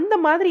 ஸோ அந்த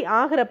மாதிரி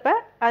ஆகிறப்ப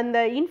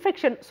அந்த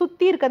இன்ஃபெக்ஷன்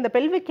சுற்றி இருக்க அந்த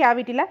பெல்விக்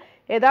கேவிட்டியில்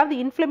ஏதாவது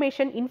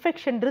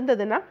இன்ஃபெக்ஷன்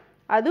இருந்ததுன்னா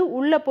அது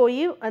உள்ளே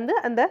போய் வந்து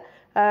அந்த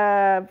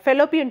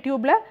ஃபெலோப்பியன்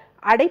டியூப்ல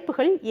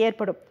அடைப்புகள்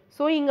ஏற்படும்.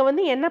 ஸோ இங்கே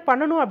வந்து என்ன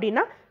பண்ணணும்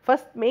அப்படின்னா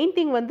ஃபர்ஸ்ட் மெயின்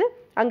திங் வந்து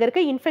அங்கே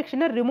இருக்க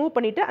இன்ஃபெக்ஷனை ரிமூவ்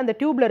பண்ணிவிட்டு அந்த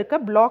டியூப்ல இருக்க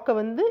பிளாக்கை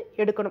வந்து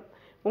எடுக்கணும்.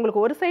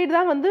 உங்களுக்கு ஒரு சைடு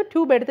தான் வந்து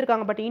டியூப்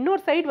எடுத்திருக்காங்க, பட்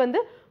இன்னொரு சைடு வந்து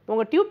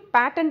உங்கள் டியூப்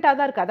பேட்டன்ட்டாக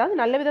தான் இருக்குது,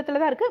 அதாவது நல்ல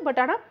விதத்தில் தான் இருக்குது,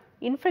 பட் ஆனால்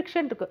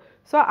இன்ஃபெக்ஷன் இருக்குது.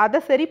 ஸோ அதை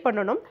சரி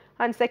பண்ணணும்.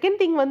 அண்ட் செகண்ட்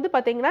திங் வந்து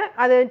பார்த்தீங்கன்னா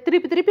அது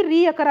திருப்பி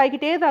ரீஅக்கர்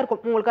ஆகிக்கிட்டே தான்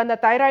இருக்கும் உங்களுக்கு அந்த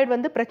தைராய்டு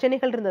வந்து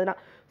பிரச்சனைகள் இருந்ததுன்னா.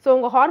 ஸோ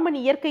உங்கள் ஹார்மோன்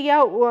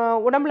இயற்கையாக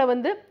உடம்புல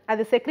வந்து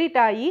அது செக்ரீட்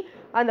ஆகி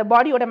அந்த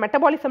பாடியோட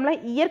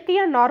மெட்டபாலிசம்லாம்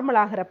இயற்கையாக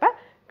நார்மல் ஆகிறப்ப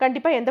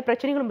கண்டிப்பாக எந்த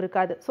பிரச்சனைகளும்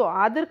இருக்காது. ஸோ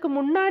அதற்கு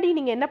முன்னாடி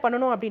நீங்கள் என்ன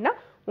பண்ணணும் அப்படின்னா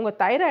உங்கள்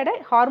தைராய்டை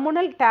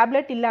ஹார்மோனல்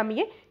டேப்லெட்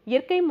இல்லாமையே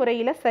இயற்கை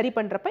முறையில் சரி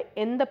பண்ணுறப்ப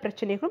எந்த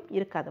பிரச்சனைகளும்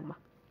இருக்காதும்மா.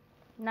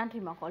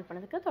 நன்றிம்மா கால்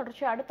பண்ணதுக்கு.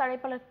 தொடர்ச்சி அடுத்த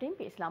அழைப்பாளர்கிட்டையும்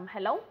பேசலாம்.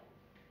 ஹலோ.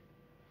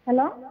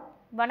 ஹலோ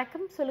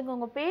வணக்கம், சொல்லுங்க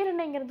உங்க பேர்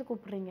என்ன, இங்கிருந்து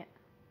கூப்பிடுறீங்க?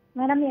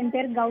 மேடம் என்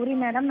பேர் கௌரி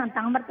மேடம், நான்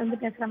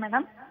தாம்பரத்துலேருந்து பேசுகிறேன்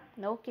மேடம்.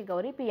 ஓகே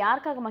கௌரி, இப்போ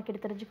யாருக்காக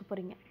கேட்டு தெரிஞ்சுக்க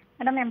போறீங்க?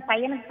 மேடம் என்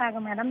பையனுக்காக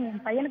மேடம்.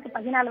 என் பையனுக்கு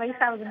 14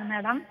 வயசு ஆகுதுங்க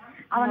மேடம்.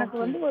 அவனுக்கு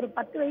வந்து ஒரு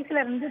 10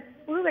 வயசுல இருந்து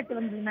புழுவெட்டு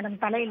வந்தது மேடம்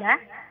தலையில.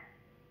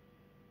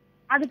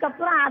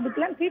 அதுக்கப்புறம்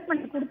அதுக்கெல்லாம்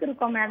ட்ரீட்மெண்ட்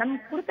கொடுத்துருக்கோம் மேடம்.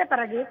 கொடுத்த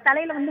பிறகு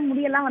தலையில வந்து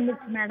முடியெல்லாம்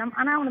வந்துருச்சு மேடம்.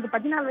 ஆனா அவனுக்கு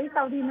 14 வயசு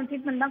ஆகுது, இன்னும்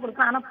ட்ரீட்மெண்ட் தான்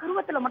கொடுக்கலாம். ஆனா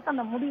புருவத்துல மட்டும்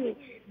அந்த முடி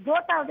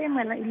ஜோட்டாவே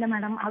இல்லை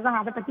மேடம்.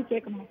 அதான் அதை பத்தி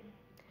கேட்கணும்.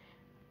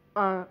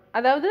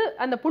 அதாவது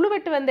அந்த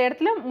புழுவெட்டு வந்த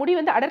இடத்துல முடி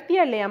வந்து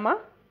அடர்த்தியா இல்லையாமா?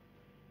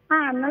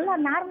 நல்லா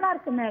நார்மலா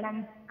இருக்கு மேடம்.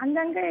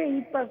 அங்கங்க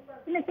இப்ப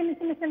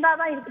சின்னதா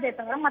தான் இருக்குதே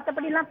தவிர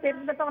மற்றபடி எல்லாம்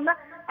பெருந்தா வந்து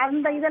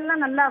அந்த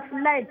இதெல்லாம் நல்லா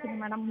ஃபுல்லா ஆயிடுச்சுங்க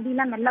மேடம்.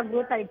 முடியெல்லாம் நல்லா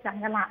க்ரோத் ஆயிடுச்சு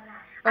அங்கெல்லாம்.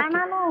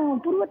 ஆனாலும்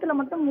புருவத்துல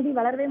மட்டும் முடி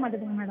வளரவே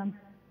மாட்டேதுங்க மேடம்.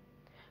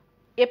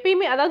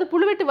 எப்பயுமே அதாவது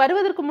புழுவெட்டு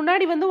வருவதற்கு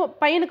முன்னாடி வந்து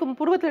பையனுக்கு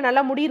புருவத்துல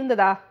நல்லா முடி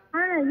இருந்ததா?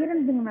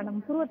 இருந்துங்க மேடம்,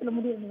 புருவத்துல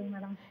முடி இருந்ததுங்க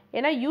மேடம்.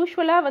 ஏன்னா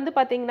யூஸ்வலா வந்து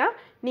பாத்தீங்கன்னா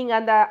நீங்க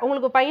அந்த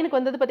உங்களுக்கு பையனுக்கு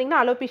வந்தது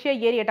பாத்தீங்கன்னா அலோபேஷியா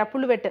ஏரியேட்டா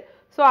புழுவெட்டு.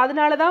 ஸோ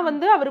அதனாலதான்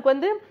வந்து அவருக்கு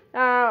வந்து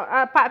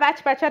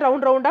பேட்சா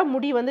ரவுண்டா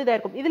முடி வந்து இதா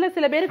இருக்கும். இதுல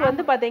சில பேருக்கு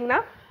வந்து பாத்தீங்கன்னா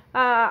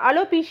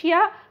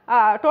அலோபேஷியா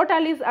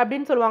டோட்டாலிஸ்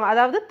அப்படின்னு சொல்லுவாங்க.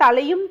 அதாவது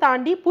தலையும்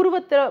தாண்டி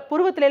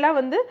புருவத்துல எல்லாம்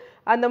வந்து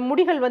அந்த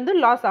முடிகள் வந்து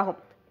லாஸ் ஆகும்.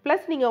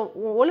 ப்ளஸ் நீங்கள்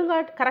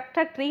ஒழுங்காக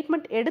கரெக்டாக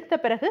ட்ரீட்மெண்ட் எடுத்த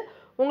பிறகு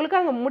உங்களுக்கு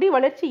அங்கே முடி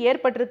வளர்ச்சி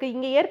ஏற்பட்டிருக்கு,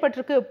 இங்கே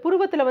ஏற்பட்டிருக்கு.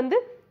 புருவத்தில் வந்து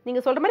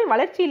நீங்கள் சொல்கிற மாதிரி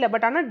வளர்ச்சி இல்லை,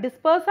 பட் ஆனால்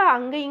டிஸ்பர்ஸாக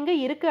அங்கே இங்கே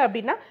இருக்குது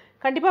அப்படின்னா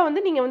கண்டிப்பாக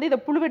வந்து நீங்கள் வந்து இதை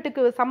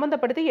புழுவெட்டுக்கு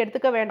சம்மந்தப்படுத்தி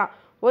எடுத்துக்க வேண்டாம்.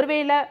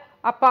 ஒருவேளை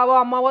அப்பாவோ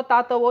அம்மாவோ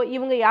தாத்தாவோ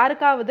இவங்க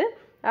யாருக்காவது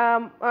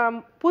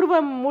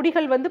புருவ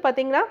முடிகள் வந்து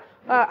பார்த்திங்கன்னா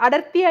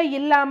அடர்த்தியாக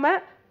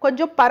இல்லாமல்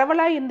கொஞ்சம்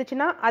பரவலாக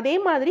இருந்துச்சுன்னா அதே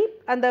மாதிரி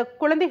அந்த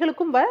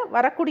குழந்தைகளுக்கும்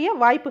வரக்கூடிய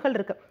வாய்ப்புகள்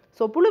இருக்குது.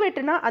 ஸோ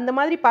புழுவெட்டுனா அந்த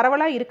மாதிரி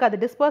பரவலாக இருக்காது,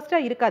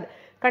 டிஸ்பர்ஸ்டாக இருக்காது.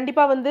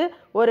 கண்டிப்பாக வந்து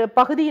ஒரு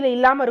பகுதியில்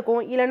இல்லாமல்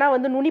இருக்கும், இல்லைனா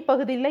வந்து நுனி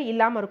பகுதியில்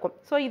இல்லாமல் இருக்கும்.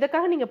 ஸோ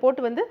இதுக்காக நீங்கள்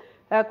போட்டு வந்து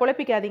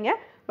குழப்பிக்காதீங்க.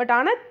 பட்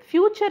ஆனால்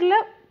ஃப்யூச்சரில்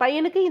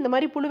பையனுக்கு இந்த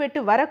மாதிரி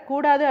புழுவெட்டு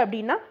வரக்கூடாது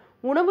அப்படின்னா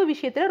உணவு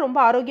விஷயத்தில் ரொம்ப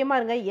ஆரோக்கியமாக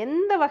இருங்க.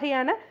 எந்த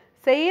வகையான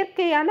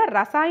செயற்கையான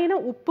ரசாயன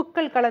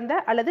உப்புக்கள் கலந்த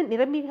அல்லது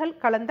நிறமிகள்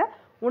கலந்த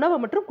உணவை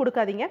மட்டும்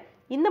கொடுக்காதீங்க.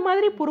 இந்த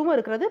மாதிரி புருவம்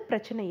இருக்கிறது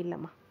பிரச்சனை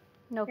இல்லைம்மா.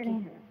 ஓகே,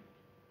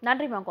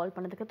 நன்றிம்மா கால்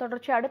பண்ணதுக்கு.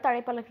 தொடர்ச்சி அடுத்த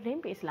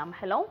அழைப்பாளர்கிட்டையும் பேசலாம்.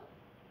 ஹலோ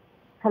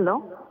ஹலோ,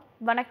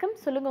 வணக்கம்,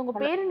 சொல்லுங்க உங்க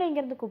பேர் என்ன, எங்க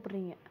இருந்து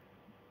கூப்பிடுறீங்க?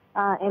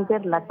 என்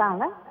பேர்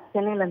லதாங்க,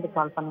 சென்னையில இருந்து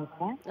கால்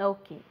பண்ணிருக்கேன்.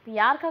 ஓகே, இப்போ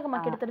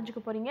யாருக்காக கேட்டு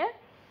தெரிஞ்சுக்க போறீங்க?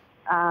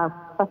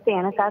 ஃபர்ஸ்ட்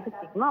எனக்காக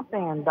கேட்கணும்,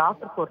 அப்புறம் என்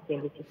டாக்டருக்கு ஒரு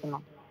கேள்வி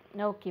கேட்கணும்.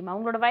 ஓகேம்மா,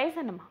 உங்களோட வயசு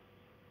என்னம்மா?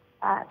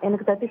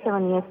 எனக்கு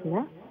 37 இயர்ஸ்ங்க.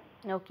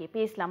 ஓகே,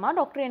 பேசலாமா?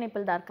 டாக்டர்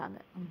இணைப்பில் தான் இருக்காங்க.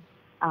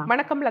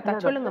 வணக்கம் லதா,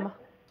 சொல்லுங்கம்மா.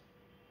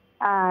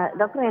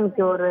 டாக்டர்,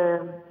 எனக்கு ஒரு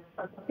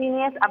 15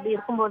 இயர்ஸ் அப்படி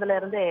இருக்கும்போதுல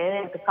இருந்து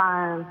எனக்கு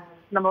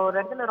நம்ம ஒரு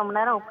இடத்துல ரொம்ப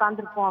நேரம்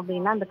உட்காந்துருக்கோம்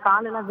அப்படின்னா அந்த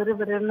காலெல்லாம்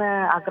விறுவிறுன்னு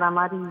ஆக்குற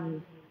மாதிரி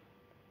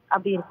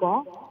அப்படி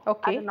இருக்கும்.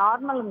 அது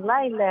நார்மலுங்களா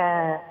இல்ல?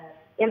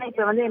 ஏன்னா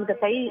இப்ப எனக்கு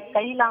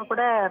கையெல்லாம்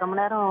கூட ரொம்ப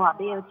நேரம்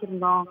அப்படியே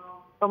வச்சிருந்தோம்,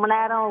 ரொம்ப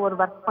நேரம் ஒரு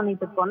ஒர்க்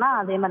பண்ணிட்டு இருக்கோம்னா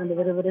அதே மாதிரி இந்த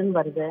விறுவிறுன்னு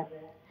வருது.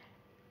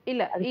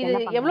 இல்ல, இது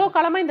எவ்வளவு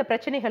காலமா இந்த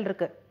பிரச்சனைகள்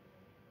இருக்கு?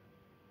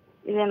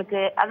 இது எனக்கு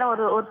அதான்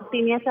ஒரு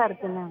 15 இயர்ஸா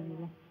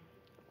இருக்குன்னு.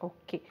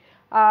 ஓகே,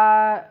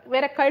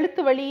 வேற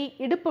கழுத்து வலி,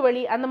 இடுப்பு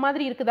வலி அந்த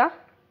மாதிரி இருக்குதா?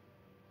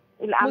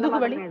 இல்ல, முதுகு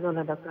வலி எதுவும்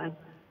இல்ல டாக்டர்.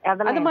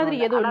 அந்த மாதிரி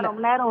எதுவும் இல்ல.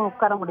 ரொம்ப நேரம்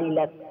உட்கார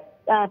முடியல.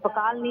 இப்ப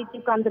கால் நீட்டி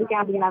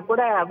உட்கார்ந்துருக்கேன் அப்படின்னா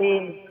கூட அப்படியே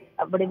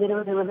அப்படி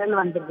விறுவிறுன்னு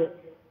வந்துருது.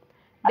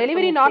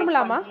 டெலிவரி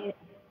நார்மலாமா?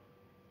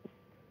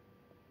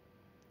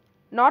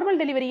 நார்மல்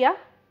டெலிவரியா?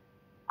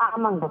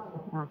 ஆமாங்க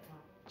டாக்டர்.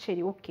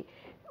 சரி, ஓகே.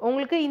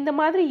 உங்களுக்கு இந்த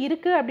மாதிரி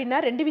இருக்கு அப்படின்னா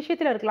 2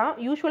 விஷயத்துல இருக்கலாம்.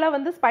 யூஸ்வலா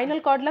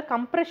ஸ்பைனல் கார்டில்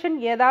கம்ப்ரெஷன்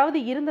ஏதாவது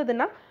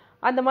இருந்ததுன்னா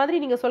அந்த மாதிரி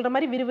நீங்க சொல்ற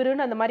மாதிரி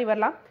விறுவிறுன்னு அந்த மாதிரி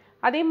வரலாம்.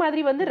 அதே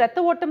மாதிரி ரத்த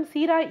ஓட்டம்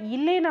சீரா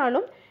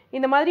இல்லைனாலும்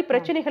இந்த மாதிரி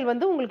பிரச்சனைகள்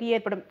உங்களுக்கு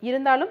ஏற்படும்.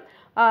 இருந்தாலும்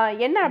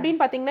என்ன அப்படின்னு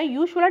பார்த்தீங்கன்னா,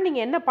 யூஸ்வலாக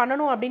நீங்கள் என்ன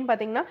பண்ணணும் அப்படின்னு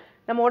பார்த்தீங்கன்னா,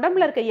 நம்ம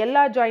உடம்புல இருக்க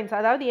எல்லா ஜாயின்ஸ்,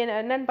 அதாவது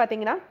என்னன்னு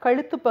பார்த்தீங்கன்னா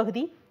கழுத்து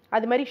பகுதி,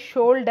 அது மாதிரி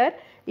ஷோல்டர்,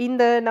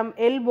 இந்த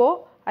எல்போ,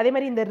 அதே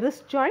மாதிரி இந்த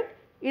ரிஸ்ட் ஜாயிண்ட்,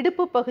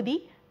 இடுப்பு பகுதி,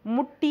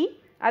 முட்டி,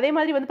 அதே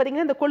மாதிரி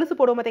பார்த்தீங்கன்னா இந்த கொலுசு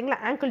போடுவோம்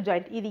பார்த்தீங்களா, ஆங்கிள்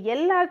ஜாயிண்ட், இது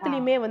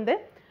எல்லாத்துலேயுமே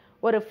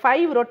ஒரு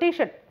 5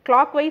 ரொட்டேஷன்,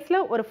 கிளாக்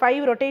வைஸில் ஒரு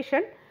 5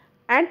 ரொட்டேஷன்,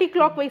 ஆன்டி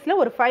கிளாக் வைஸில்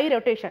ஒரு 5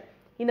 ரொட்டேஷன்.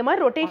 இந்த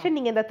மாதிரி ரொட்டேஷன்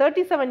நீங்கள் இந்த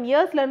 37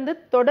 இயர்ஸ்லேருந்து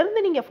தொடர்ந்து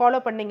நீங்கள் ஃபாலோ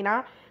பண்ணிங்கன்னா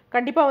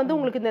கண்டிப்பாக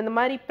உங்களுக்கு இந்த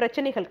மாதிரி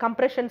பிரச்சனைகள்,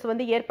 கம்ப்ரெஷன்ஸ்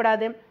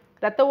ஏற்படாது.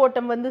 ரத்த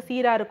ஓட்டம்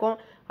சீராக இருக்கும்.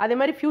 அதே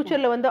மாதிரி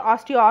ஃபியூச்சரில்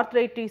ஆஸ்டியோ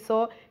ஆர்த்ரைட்டிஸோ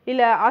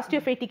இல்லை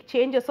ஆஸ்டியோஃபைட்டிக்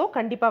சேஞ்சஸோ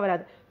கண்டிப்பாக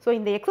வராது. ஸோ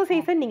இந்த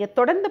எக்ஸசைஸை நீங்கள்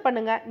தொடர்ந்து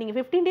பண்ணுங்கள். நீங்கள்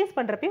 15 டேஸ்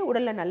பண்ணுறப்பே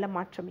உடலில் நல்ல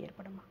மாற்றம்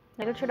ஏற்படுமா.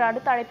 நிகழ்ச்சியோட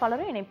அடுத்த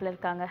அழைப்பாளரும் இணைப்பில்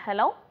இருக்காங்க.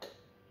 ஹலோ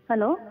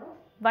ஹலோ,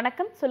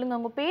 வணக்கம்,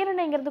 சொல்லுங்க உங்க பேர்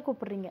என்ன, எங்க இருந்து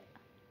கூப்பிடுறீங்க?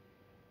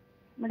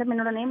 மேடம்,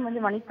 என்னோட நேம்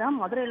வனிதா,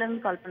 மதுரையில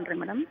இருந்து கால் பண்றேன்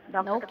madam.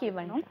 Okay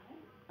Vanitha,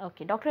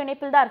 okay, doctor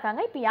இணைப்பில் தான்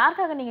இருக்காங்க. இப்போ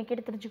யாருக்காக நீங்க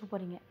கேட்டு தெரிஞ்சுக்க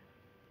போறீங்க?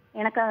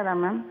 எனக்காக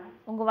தான் மேம்.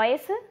 உங்க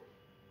வயசு?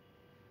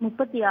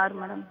 36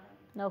 மேடம்.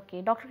 ஓகே,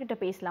 டாக்டர் கிட்ட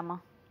பேசலாமா?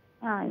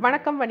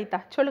 வணக்கம் வனிதா,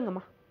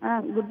 சொல்லுங்கம்மா.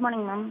 Good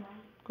morning ma'am.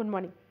 Good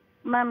morning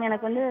ma'am.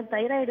 எனக்கு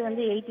தைராய்டு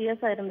 8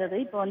 இயர்ஸா இருந்தது.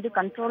 இப்போ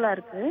கண்ட்ரோலா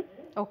இருக்கு.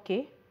 ஓகே.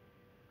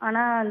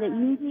 ஆனா அந்த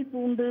இஞ்சி,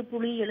 பூண்டு,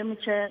 புளி,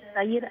 எலுமிச்சை,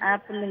 தயிர்,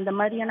 ஆப்பிள் இந்த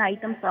மாதிரியான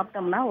ஐட்டம்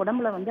சாப்பிட்டோம்னா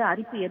உடம்புல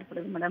அரிப்பு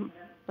ஏற்படுது மேடம்.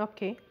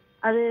 ஓகே.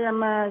 அது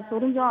நம்ம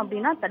சொரிஞ்சோம்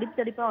அப்படின்னா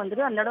தடிப்பா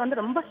வந்துடும். அந்த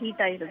இடம் ரொம்ப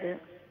ஹீட் ஆயிடுது.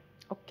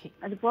 ஓகே.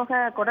 அது போக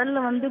குடல்ல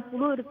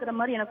புழு இருக்கிற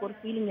மாதிரி எனக்கு ஒரு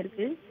ஃபீலிங்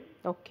இருக்கு.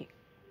 ஓகே.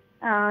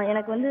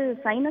 எனக்கு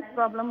சைனஸ்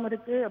ப்ராப்ளம்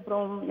இருக்கு,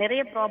 அப்புறம்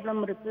நிறைய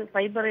ப்ராப்ளம் இருக்கு.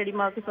 ஃபைபர்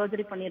எடிமாவுக்கு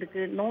சர்ஜரி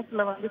பண்ணிருக்கு,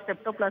 நோஸ்ல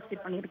ஸ்டெப்டோபிளாஸ்டி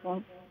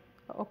பண்ணிருக்கோம்.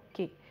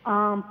 ஓகே.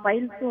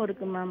 பைல்ஸும்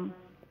இருக்கு மேம்.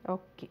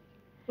 ஓகே.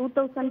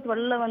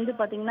 2012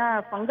 பாத்தீங்கன்னா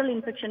ஃபங்கல்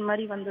இன்ஃபெக்ஷன்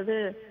மாதிரி வந்தது.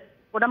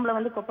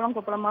 உடம்புல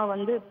கொப்பளமா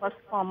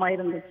பஸ் ஃபார்ம்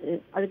ஆயிருந்துச்சு.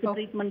 அதுக்கு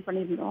ட்ரீட்மெண்ட்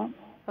பண்ணியிருந்தோம்.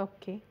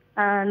 ஓகே.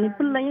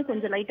 நிப்பிள்ளையும்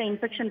கொஞ்சம் லைட்டா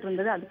இன்ஃபெக்ஷன்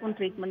இருந்தது, அதுக்கும்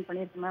ட்ரீட்மெண்ட்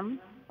பண்ணிருக்கு மேம்.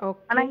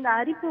 ஆனா இந்த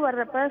அரிப்பு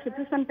வர்றப்ப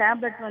சிட்ரிசன்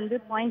டேப்லெட்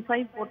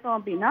 0.5 போட்டோம்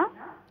அப்படின்னா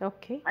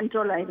ஓகே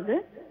கண்ட்ரோல் ஆயிடுது.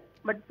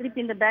 பட் திருப்பி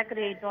இந்த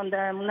பேக்கரி ஐட்டம், அந்த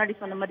முன்னாடி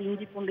சொன்ன மாதிரி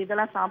இஞ்சி, பூண்டு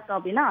இதெல்லாம் சாப்பிட்டோம்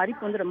அப்படின்னா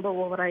அரிப்பு ரொம்ப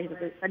ஓவர்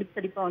ஆயிடுது,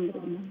 தடிப்பா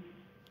வந்துருது மேம்.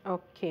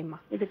 ஓகேம்மா,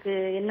 இதுக்கு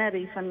என்ன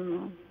ரீசன்?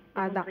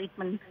 அதான்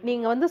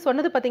நீங்க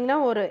சொன்னது பாத்தீங்கன்னா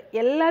ஒரு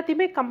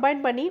எல்லாத்தையுமே கம்பைன்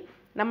பண்ணி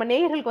நம்ம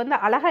நேயர்களுக்கு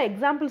அழகா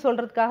எக்ஸாம்பிள்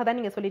சொல்றதுக்காக தான்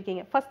நீங்க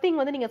சொல்லியிருக்கீங்க. ஃபர்ஸ்ட் திங்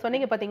நீங்க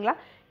சொன்னீங்க பாத்தீங்களா,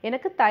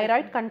 எனக்கு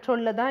தைராய்டு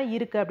கண்ட்ரோல்ல தான்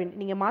இருக்கு அப்படின்னு.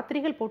 நீங்க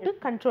மாத்திரைகள் போட்டு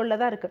கண்ட்ரோல்ல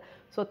தான் இருக்கு.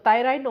 ஸோ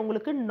தைராய்டு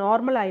உங்களுக்கு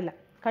நார்மலா இல்லை,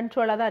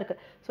 கண்ட்ரோலாக தான் இருக்கு.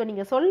 ஸோ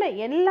நீங்க சொல்ல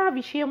எல்லா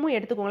விஷயமும்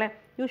எடுத்துக்கோங்களேன்.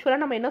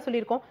 யூஸ்வலாக நம்ம என்ன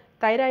சொல்லியிருக்கோம்,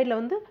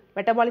 தைராய்டில்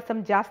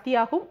மெட்டபாலிசம்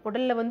ஜாஸ்தியாகும்,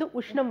 உடல்ல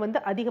உஷ்ணம்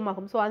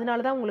அதிகமாகும். ஸோ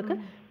அதனால தான் உங்களுக்கு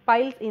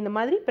பைல்ஸ் இந்த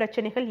மாதிரி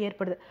பிரச்சனைகள்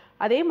ஏற்படுது.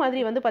 அதே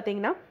மாதிரி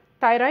பார்த்தீங்கன்னா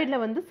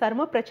தைராய்டில்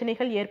சரும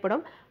பிரச்சனைகள்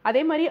ஏற்படும்.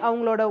 அதே மாதிரி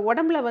அவங்களோட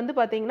உடம்புல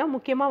பார்த்தீங்கன்னா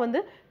முக்கியமாக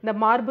இந்த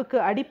மார்புக்கு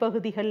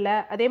அடிப்பகுதிகளில்,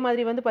 அதே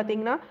மாதிரி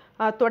பார்த்தீங்கன்னா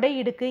தொடை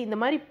இடுக்கு இந்த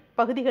மாதிரி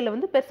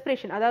பகுதிகளில்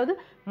பெர்ஸ்பிரேஷன், அதாவது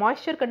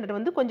மாய்ஸ்சர்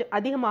கண்டென்ட் கொஞ்சம்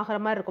அதிகமாகிற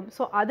மாதிரி இருக்கும்.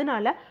 ஸோ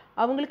அதனால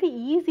அவங்களுக்கு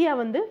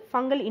ஈஸியாக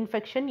ஃபங்கல்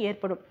இன்ஃபெக்ஷன்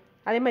ஏற்படும்.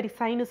 அதே மாதிரி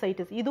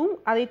சைனசைட்டிஸ் இதுவும்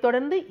அதை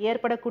தொடர்ந்து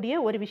ஏற்படக்கூடிய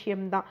ஒரு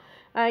விஷயம்தான்.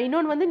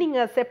 இன்னொன்று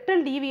நீங்கள்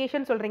செப்டல்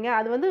டீவியேஷன் சொல்கிறீங்க.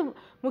 அது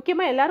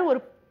முக்கியமாக எல்லாரும்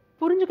ஒரு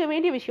புரிஞ்சுக்க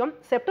வேண்டிய விஷயம்.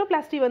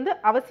 செப்டோபிளாஸ்டி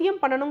அவசியம்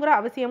பண்ணணுங்கிற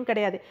அவசியம்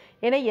கிடையாது.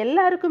 ஏன்னா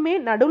எல்லாருக்குமே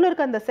நடுவில்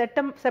இருக்க அந்த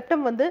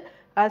செப்டம்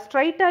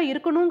ஸ்ட்ரைட்டாக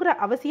இருக்கணுங்கிற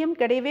அவசியம்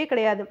கிடையவே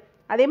கிடையாது.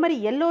 அதே மாதிரி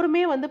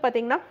எல்லோருமே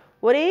பார்த்தீங்கன்னா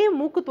ஒரே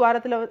மூக்கு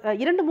துவாரத்தில்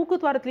 2 மூக்கு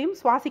துவாரத்துலையும்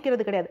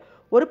சுவாசிக்கிறது கிடையாது,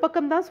 ஒரு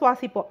பக்கம் தான்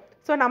சுவாசிப்போம்.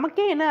 ஸோ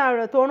நமக்கே என்ன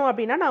தோணும்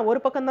அப்படின்னா நான் ஒரு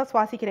பக்கம் தான்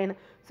சுவாசிக்கிறேன்னு.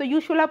 ஸோ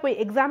யூஸ்வலாக போய்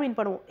எக்ஸாமின்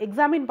பண்ணுவோம்.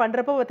 எக்ஸாமின்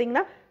பண்ணுறப்போ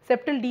பார்த்தீங்கன்னா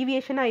செப்டல்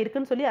டீவியேஷனாக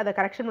இருக்குன்னு சொல்லி அதை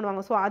கரெக்ஷன்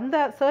பண்ணுவாங்க. ஸோ அந்த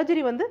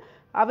சர்ஜரி வந்து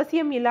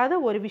அவசியம் இல்லாத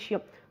ஒரு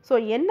விஷயம். ஸோ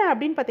என்ன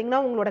அப்படின்னு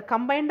பார்த்தீங்கன்னா உங்களோட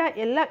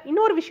கம்பைண்டாக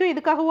இன்னொரு விஷயம்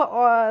எதுக்காக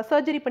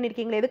சர்ஜரி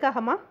பண்ணியிருக்கீங்களா?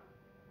 எதுக்காகமா?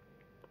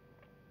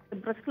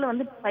 பிரஸ்ட்ல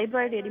வந்து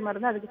ஃபைப்ராய்டு எடிமா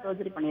இருந்தா அதுக்கு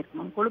சர்ஜரி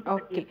பண்ணிருக்கோம்.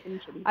 ஓகே.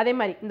 அதே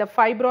மாதிரி இந்த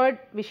ஃபைப்ராய்டு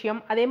விஷயம்,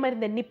 அதே மாதிரி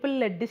இந்த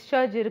நிப்பிள்ல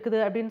டிஸ்சார்ஜ் இருக்குது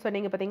அப்படின்னு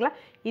சொன்னீங்க பார்த்தீங்களா,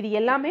 இது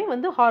எல்லாமே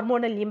வந்து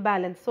ஹார்மோனல்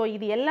இம்பேலன்ஸ். ஸோ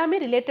இது எல்லாமே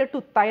ரிலேட்டட்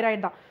டு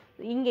தைராய்டு தான்.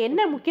 இங்கே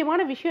என்ன முக்கியமான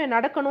விஷயம்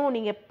நடக்கணும்,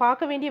 நீங்கள்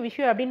பார்க்க வேண்டிய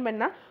விஷயம் அப்படின்னு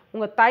பண்ணால்,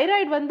 உங்கள்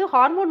தைராய்டு வந்து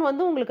ஹார்மோன்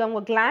வந்து உங்களுக்கு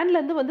உங்கள்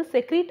கிளாண்ட்லேருந்து வந்து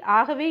செக்ரீட்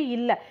ஆகவே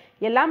இல்லை.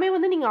 எல்லாமே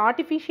வந்து நீங்கள்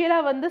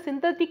ஆர்டிஃபிஷியலாக வந்து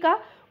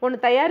சிந்தட்டிக்காக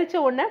ஒன்று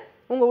தயாரித்த ஒன்று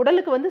உங்கள்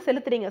உடலுக்கு வந்து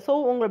செலுத்துறீங்க. ஸோ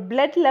உங்கள்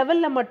பிளட்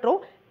லெவலில்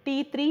மட்டும்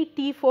T3,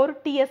 T4,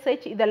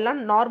 TSH இதெல்லாம்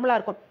நார்மலாக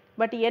இருக்கும்.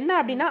 பட் என்ன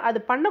அப்படின்னா அது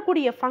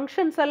பண்ணக்கூடிய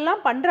ஃபங்க்ஷன்ஸ்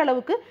எல்லாம் பண்ணுற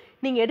அளவுக்கு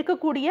நீங்கள்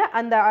எடுக்கக்கூடிய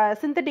அந்த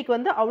சிந்தட்டிக்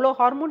வந்து அவ்வளோ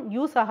ஹார்மோன்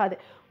யூஸ் ஆகாது.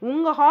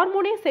 உங்கள்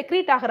ஹார்மோனே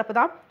செக்ரீட் ஆகிறப்ப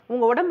தான்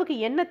உங்கள் உடம்புக்கு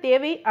என்ன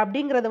தேவை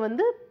அப்படிங்கிறத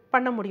வந்து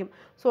பண்ண முடியும்.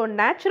 ஸோ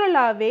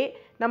நேச்சுரலாகவே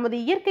நமது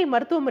இயற்கை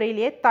மருத்துவ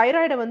முறையிலேயே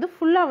தைராய்டை வந்து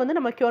ஃபுல்லாக வந்து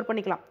நம்ம க்யூர்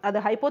பண்ணிக்கலாம். அது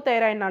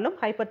ஹைப்போதைராய்டுனாலும்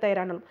ஹைப்பர்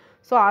தைராய்டுனாலும்.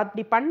 ஸோ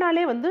அப்படி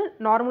பண்ணாலே வந்து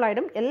நார்மல்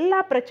ஆகிடும், எல்லா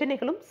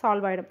பிரச்சனைகளும்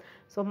சால்வ் ஆகிடும்.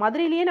 ஸோ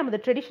மதுரையிலேயே நமது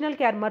ட்ரெடிஷ்னல்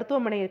கேர்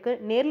மருத்துவமனை இருக்குது,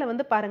 நேரில்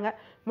வந்து பாருங்கள்.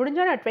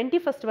 முடிஞ்சால் நான்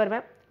 21st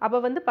வருவேன், அப்போ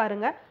வந்து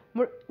பாருங்கள்.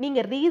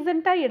 நீங்கள்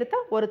ரீசெண்டாக எடுத்த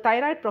ஒரு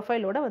தைராய்டு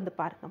ப்ரொஃபைலோட வந்து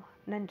பாருங்கம்மா.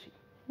 நன்றி.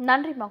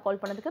 நன்றிம்மா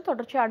கால் பண்ணதுக்கு.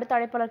 தொடர்ச்சியாக அடுத்த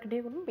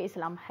அழைப்பாளர்கிட்டயும்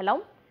பேசலாம். Hello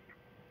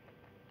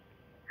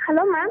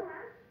hello ma'am.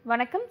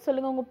 வணக்கம்,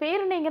 சொல்லுங்கள் உங்கள்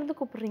பேர் என்ன, எங்கேருந்து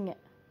கூப்பிடுறீங்க?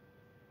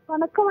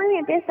 வணக்கம் மேம்,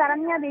 என் பேர்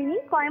சரண்யா தேவி,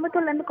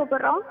 கோயம்புத்தூர்லேருந்து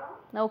கூப்பிடுறோம்.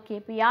 ஓகே,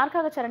 இப்போ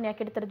யாருக்காக சரண்யா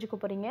கேட்டு தெரிஞ்சு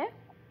கூப்பிடுறீங்க?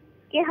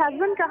 என்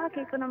ஹஸ்பண்ட்காக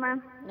கேட்கணும்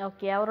மேம்.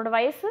 ஓகே, அவரோட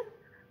வயசு?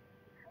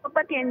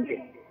 35.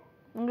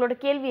 உங்களோட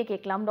கேள்வியை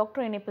கேட்கலாம்,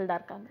 டாக்டர் இணைப்பில் தான்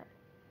இருக்காங்க.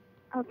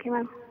 Okay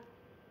ma'am.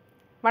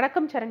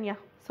 வணக்கம் சரண்யா,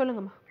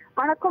 சொல்லுங்கம்மா.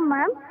 வணக்கம்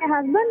மேம், என்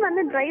ஹஸ்பண்ட்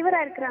வந்து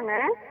டிரைவராக இருக்கிறாங்க.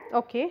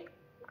 ஓகே.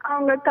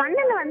 அவங்க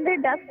கண்ணில் வந்து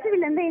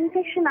டஸ்ட்லேருந்து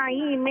இன்ஃபெக்ஷன்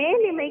ஆகி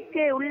மேல்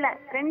இமைக்கு உள்ள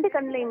 2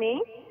 கண்ணுலையுமே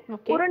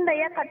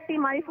உருண்டையா கட்டி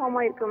மாதிரி ஃபார்ம்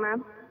ஆயிருக்கு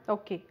மேம்.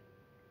 ஓகே.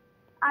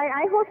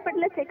 ஐ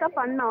ஹாஸ்பிட்டல்ல செக்அப்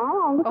பண்ணோம்.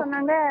 அவங்க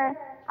சொன்னாங்க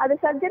அது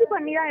சர்ஜரி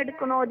பண்ணி தான்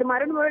எடுக்கணும், அது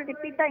மறுபடியும்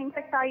ரிப்பீட்டா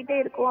இன்ஃபெக்ட் ஆகிட்டே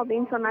இருக்கும்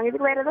அப்படின்னு சொன்னாங்க.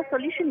 இதுக்கு வேற ஏதாவது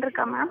சொல்யூஷன்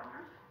இருக்கா மேம்?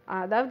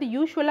 அதாவது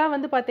யூஸ்வலாக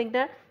வந்து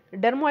பார்த்தீங்கன்னா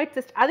டெர்மாய்ட்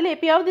சிஸ்ட் அதில்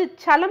எப்பயாவது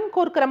சலம்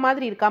கோர்க்கிற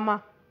மாதிரி இருக்காமா?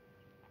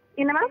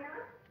 என்ன மேம்?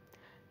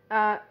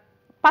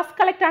 பஸ்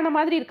கலெக்ட் ஆன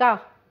மாதிரி இருக்கா?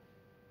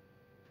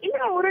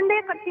 இல்லை,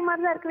 உருண்டையா கட்டி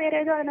மாதிரி தான் இருக்கு, வேற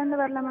எதுவும் அதுல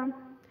இருந்து வரல மேம்.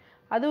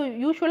 அது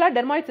யூஸ்வலாக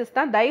டெர்மாய்ட் சிஸ்ட்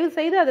தான். தயவு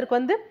செய்து அதற்கு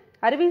வந்து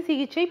அறுவை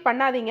சிகிச்சை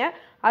பண்ணாதீங்க.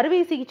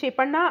 அறுவை சிகிச்சை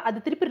பண்ணால் அது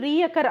திருப்பி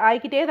ரீஅக்கர்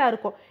ஆகிக்கிட்டே தான்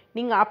இருக்கும்.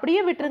 நீங்கள்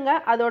அப்படியே விட்டுருங்க,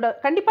 அதோட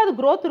கண்டிப்பாக அது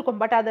க்ரோத் இருக்கும்.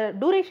 பட் அது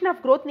டூரேஷன்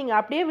ஆஃப் க்ரோத் நீங்கள்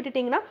அப்படியே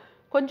விட்டுட்டிங்கன்னா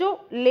கொஞ்சம்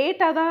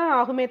லேட்டாக தான்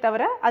ஆகுமே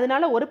தவிர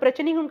அதனால ஒரு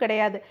பிரச்சனையும்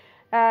கிடையாது.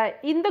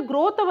 இந்த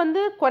க்ரோத்தை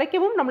வந்து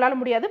குறைக்கவும் நம்மளால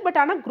முடியாது. பட்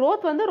ஆனால்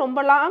க்ரோத் வந்து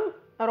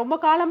ரொம்ப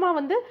காலமாக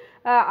வந்து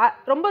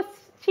ரொம்ப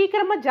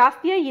சீக்கிரமாக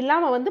ஜாஸ்தியாக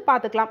இல்லாமல் வந்து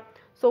பார்த்துக்கலாம்.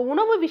 ஸோ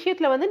உணவு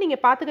விஷயத்தில் வந்து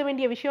நீங்கள் பார்த்துக்க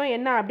வேண்டிய விஷயம்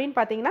என்ன அப்படின்னு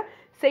பார்த்தீங்கன்னா,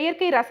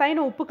 செயற்கை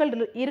ரசாயன உப்புக்கள்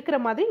இருக்கிற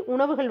மாதிரி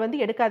உணவுகள் வந்து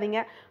எடுக்காதீங்க.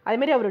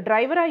 அதேமாதிரி அவர்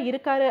டிரைவராக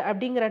இருக்காரு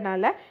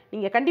அப்படிங்கிறனால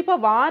நீங்கள்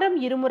கண்டிப்பாக வாரம்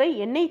 2 முறை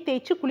எண்ணெய்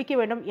தேய்ச்சி குளிக்க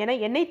வேண்டும். ஏன்னா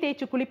எண்ணெய்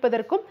தேய்ச்சி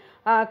குளிப்பதற்கும்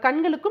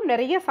கண்களுக்கும்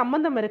நிறைய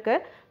சம்பந்தம்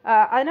இருக்குது.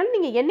 அதனால்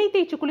நீங்கள் எண்ணெய்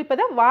தேய்ச்சி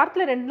குளிப்பதை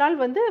வாரத்தில் 2 நாள்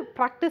வந்து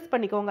ப்ராக்டிஸ்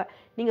பண்ணிக்கோங்க.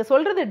 நீங்கள்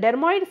சொல்கிறது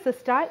டெர்மாய்டு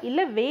சிஸ்டா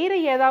இல்லை வேறு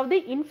ஏதாவது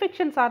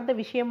இன்ஃபெக்ஷன் சார்ந்த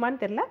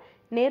விஷயமான்னு தெரில,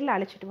 நேரில்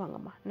அழைச்சிட்டு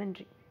வாங்கம்மா.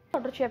 நன்றி.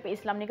 தொடர்ச்சியாக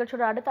பேசலாம்.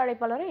 நிகழ்ச்சியோட அடுத்த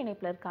அழைப்பாளர்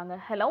இணைப்பில் இருக்காங்க.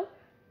 ஹலோ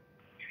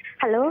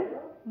ஹலோ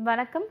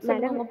வணக்கம்,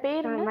 சொல்லுங்க உங்க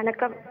பேர்?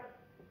 வணக்கம்,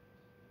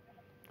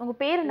 உங்க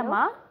பேர்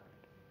என்னம்மா?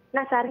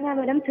 நான் சரண்யா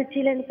மேடம்,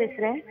 திருச்சியிலேருந்து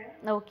பேசுகிறேன்.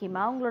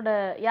 ஓகேம்மா, உங்களோட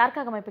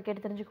யாருக்காகம்மா இப்போ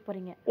கேட்டு தெரிஞ்சுக்க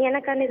போறீங்க?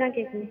 எனக்காண்டி தான்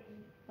கேட்கணும்.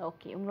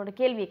 ஓகே, உங்களோட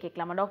கேள்வியை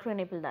கேட்கலாமா? டாக்டர்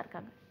இணைப்பில் தான்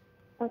இருக்காங்க.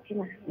 Okay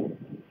ma'am.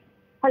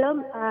 ஹலோ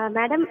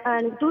மேடம்,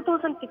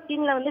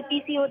 2015ல் வந்து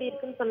பிசிஓடி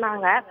இருக்குன்னு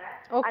சொன்னாங்க.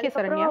 ஓகே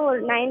சரண்யா. ஒரு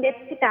 9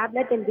 டேஸ்க்கு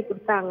டேப்லெட் எழுதி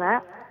கொடுத்தாங்க.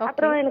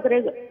 அப்புறம் எனக்கு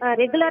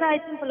ரெகுலர்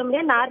ஆயிடுச்சுன்னு சொல்ல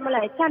முடியாது, நார்மல்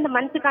ஆயிடுச்சு. அந்த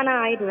மந்த்துக்கான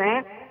ஆயிடுவேன்,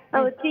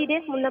 3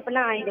 டேஸ் முன்ன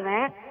பின்ன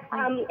ஆயிடுவேன்.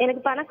 எனக்கு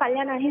இப்போ ஆனால்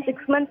கல்யாணம் ஆகி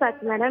 6 months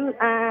ஆச்சு மேடம்.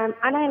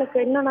 ஆனால் எனக்கு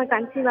இன்னும் நான்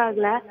கன்சீவ்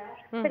ஆகல.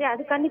 சரி,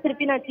 அதுக்காண்டி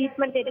திருப்பி நான்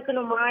ட்ரீட்மெண்ட்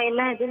எடுக்கணுமா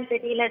என்ன எதுன்னு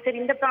தெரியல. சரி,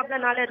 இந்த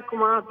ப்ராப்ளம்னால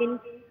இருக்குமா அப்படின்னு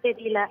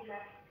தெரியல.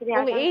 சரி,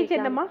 உங்க ஏஜ்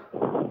என்னம்மா?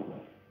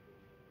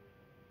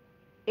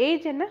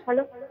 ஏஜ் என்ன?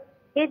 Hello,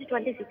 age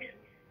 26.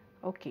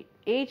 ஓகே,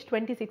 ஏஜ்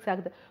 26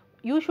 ஆகுது.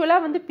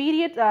 யூஸ்வலாக வந்து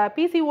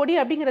பிசிஓடி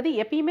அப்படிங்கிறது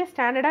எப்பயுமே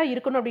ஸ்டாண்டர்டாக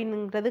இருக்கணும்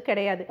அப்படிங்கிறது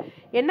கிடையாது.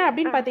 என்ன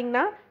அப்படின்னு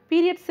பார்த்தீங்கன்னா,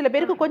 பீரியட்ஸ் சில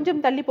பேருக்கு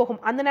கொஞ்சம் தள்ளி போகும்.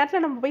 அந்த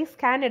நேரத்தில் நம்ம போய்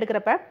ஸ்கேன்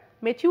எடுக்கிறப்ப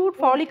மெச்சூர்ட்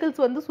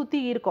ஃபாலிகல்ஸ் வந்து சுற்றி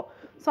இருக்கும்.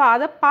 ஸோ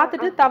அதை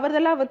பார்த்துட்டு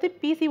தவறுதலாக வந்து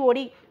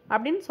பிசிஓடி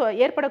அப்படின்னு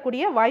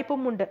ஏற்படக்கூடிய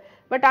வாய்ப்பும் உண்டு.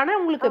 பட் ஆனால்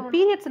உங்களுக்கு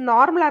பீரியட்ஸ்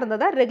நார்மலாக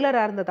இருந்ததா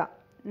ரெகுலராக இருந்ததா?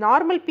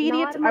 நார்மல்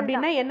பீரியட்ஸ்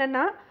அப்படின்னா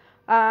என்னென்னா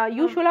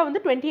யூஸ்வலாக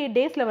வந்து 28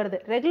 டேஸில் வருது.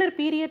 ரெகுலர்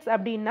பீரியட்ஸ்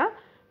அப்படின்னா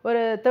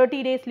ஒரு 30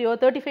 டேஸ்லையோ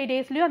 35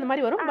 டேஸ்லையோ அந்த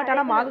மாதிரி வரும். பட்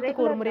ஆனால்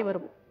மாதத்துக்கு ஒரு முறை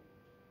வரும்.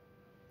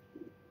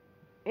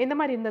 எந்த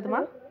மாதிரி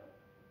இருந்ததுமா?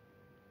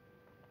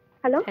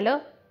 ஹலோ ஹலோ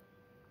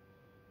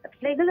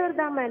ரெகுலர்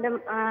தான் மேடம்.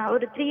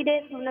 ஒரு 3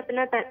 days முன்ன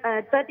பின்ன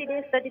 30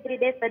 days 33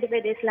 days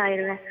 35 daysல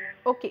ஆயிடுவேன்.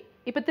 ஓகே.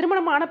 இப்போ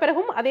திருமணம் ஆன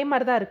பிறகும் அதே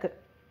மாதிரி தான் இருக்கு.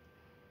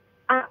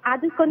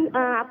 அது கொஞ்சம்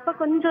அப்ப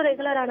கொஞ்சம்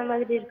ரெகுலர் ஆன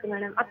மாதிரி இருக்கு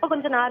மேடம். அப்ப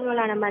கொஞ்சம்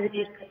நார்மல் ஆன மாதிரி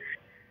இருக்கு.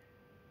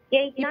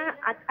 8னா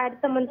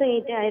அடுத்த மந்த்தும்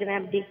 8 ஆயிடுவேன்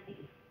அப்படி.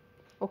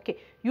 ஓகே.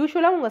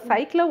 யூஸ்வலாக உங்கள்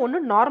சைக்கிளை ஒன்று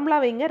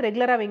நார்மலாக வைங்க,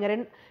 ரெகுலராக வைங்க.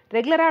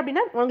 ரெகுலராக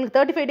அப்படின்னா உங்களுக்கு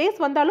 35 days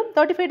வந்தாலும்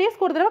 35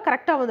 daysக்கு ஒரு தடவை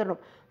கரெக்டாக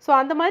வந்துடணும். ஸோ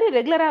அந்த மாதிரி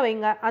ரெகுலராக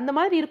வைங்க. அந்த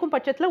மாதிரி இருக்கும்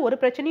பட்சத்தில் ஒரு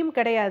பிரச்சனையும்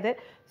கிடையாது.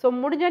 ஸோ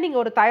முடிஞ்சால்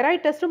நீங்கள் ஒரு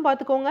தைராய்டு டெஸ்ட்டும்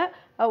பார்த்துக்கோங்க,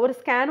 ஒரு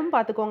ஸ்கேனும்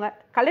பார்த்துக்கோங்க.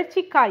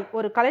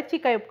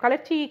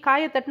 கலர்ச்சி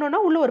காயை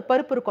தட்டினோன்னா உள்ள ஒரு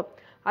பருப்பு இருக்கும்.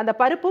 அந்த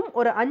பருப்பும்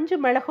ஒரு 5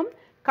 மிளகும்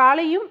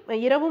காலையும்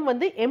இரவும்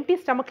வந்து எம்டி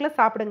ஸ்டமக்கில்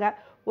சாப்பிடுங்க.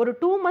 ஒரு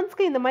 2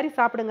 monthsக்கு இந்த மாதிரி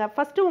சாப்பிடுங்க.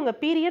 ஃபஸ்ட்டு உங்கள்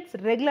பீரியட்ஸ்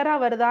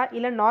ரெகுலராக வருதா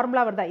இல்லை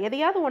நார்மலாக வருதா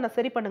எதையாவது ஒன்று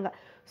சரி பண்ணுங்கள்.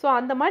 ஸோ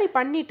அந்த மாதிரி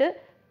பண்ணிவிட்டு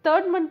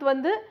 3rd month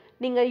வந்து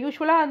நீங்கள்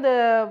யூஸ்வலாக அந்த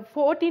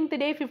 14th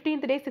day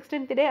 15th day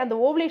 16th day அந்த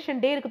ஓவலேஷன்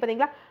டே இருக்குது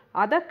பார்த்தீங்களா,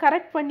 அதை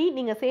கரெக்ட் பண்ணி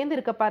நீங்கள் சேர்ந்து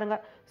இருக்க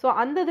பாருங்கள். ஸோ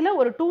அந்த இதில்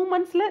ஒரு 2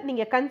 monthsல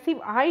நீங்கள்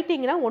கன்சீவ்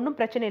ஆகிட்டிங்கன்னா ஒன்றும்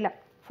பிரச்சனை இல்லை.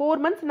 4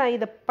 months நான்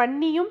இதை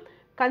பண்ணியும்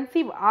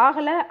கன்சீவ்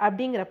ஆகலை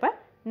அப்படிங்கிறப்ப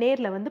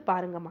நேரில் வந்து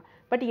பாருங்கம்மா.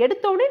 பட்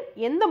எடுத்தோடனே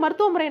எந்த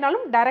மருத்துவ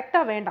முறைனாலும்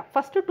டைரெக்டாக வேண்டாம்.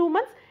 ஃபஸ்ட்டு 2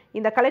 months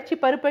இந்த கலர்ச்சி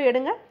பருப்பை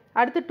எடுங்க.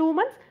 அடுத்து 2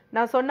 months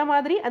நான் சொன்ன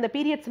மாதிரி அந்த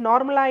பீரியட்ஸ்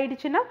நார்மலாக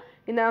ஆயிடுச்சுன்னா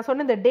நான்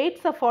சொன்ன இந்த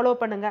டேட்ஸை ஃபாலோ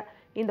பண்ணுங்கள்.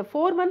 இந்த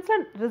 4 monthsல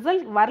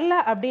ரிசல்ட் வரல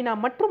அப்படின்னா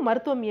மட்டும்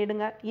மருத்துவம்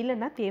எடுங்க,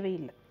 இல்லைன்னா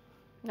தேவையில்லை.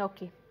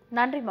 ஓகே,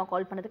 நன்றிம்மா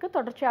கால் பண்ணதுக்கு.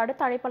 தொடர்ச்சி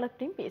அடுத்த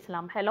அழைப்பாளர்கிட்டையும்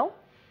பேசலாம். ஹலோ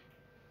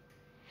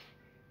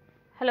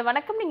ஹலோ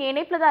வணக்கம், நீங்கள்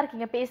இணைப்பில் தான்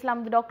இருக்கீங்க,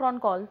 பேசலாம். இது doctor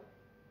on call.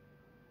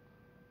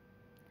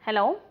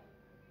 Hello.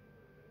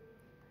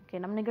 Okay,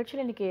 நம்ம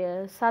நிகழ்ச்சியில் இன்றைக்கி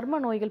சர்ம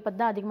நோய்கள் பற்றி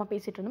தான் அதிகமாக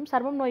பேசிகிட்டு இருந்தோம்.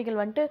 சர்ம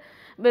நோய்கள் வந்துட்டு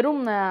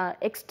வெறும்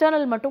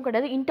எக்ஸ்டர்னல் மட்டும்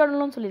கிடையாது,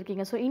 இன்டர்னலும்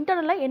சொல்லியிருக்கீங்க. ஸோ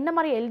இன்டர்னலாக என்ன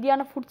மாதிரி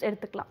ஹெல்தியான ஃபுட்ஸ்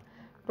எடுத்துக்கலாம்?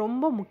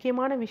 ரொம்ப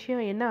முக்கியமான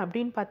விஷயம் என்ன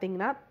அப்படின்னு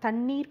பார்த்தீங்கன்னா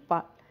தண்ணீர்,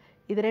 பால்.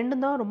 இது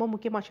ரெண்டும் தான் ரொம்ப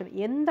முக்கியமான விஷயம்.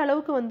 எந்த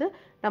அளவுக்கு வந்து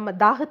நம்ம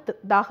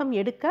தாகம்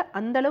எடுக்க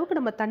அந்த அளவுக்கு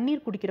நம்ம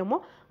தண்ணீர் குடிக்கிறோமோ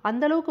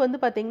அந்த அளவுக்கு வந்து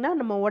பார்த்திங்கன்னா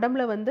நம்ம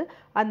உடம்புல வந்து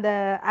அந்த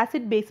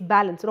ஆசிட் பேஸ்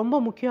பேலன்ஸ் ரொம்ப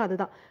முக்கியம்.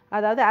 அதுதான்,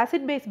 அதாவது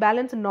ஆசிட் பேஸ்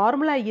பேலன்ஸ்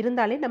நார்மலாக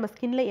இருந்தாலே நம்ம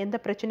ஸ்கின்ல எந்த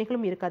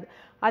பிரச்சனைகளும் இருக்காது.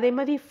 அதே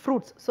மாதிரி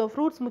ஃப்ரூட்ஸ். ஸோ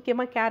ஃப்ரூட்ஸ்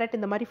முக்கியமாக கேரட்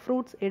இந்த மாதிரி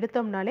ஃப்ரூட்ஸ்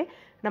எடுத்தோம்னாலே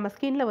நம்ம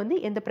ஸ்கின்ல வந்து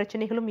எந்த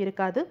பிரச்சனைகளும்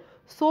இருக்காது.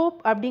 சோப்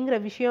அப்படிங்கிற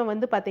விஷயம்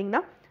வந்து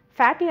பார்த்திங்கன்னா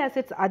ஃபேட்டி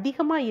ஆசிட்ஸ்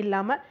அதிகமாக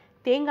இல்லாமல்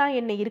தேங்காய்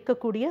எண்ணெய்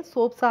இருக்கக்கூடிய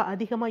சோப்ஸாக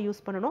அதிகமாக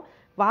யூஸ் பண்ணணும்.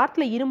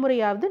 வாரத்தில் 2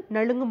 முறையாவது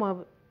நலுங்கு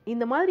மாவு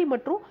இந்த மாதிரி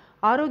மற்றும்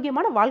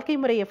ஆரோக்கியமான வாழ்க்கை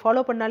முறையை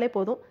ஃபாலோ பண்ணாலே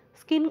போதும்.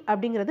 ஸ்கின்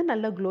அப்படிங்கிறது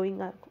நல்ல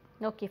க்ளோயிங்காக இருக்கும்.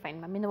 Okay fine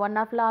ma'am. இந்த 1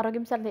 hour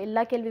ஆரோக்கியம் சார்ந்த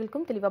எல்லா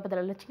கேள்விகளுக்கும் தெளிவாக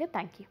பதில் அளிச்சிங்க.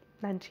 தேங்க்யூ.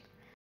 நன்றி.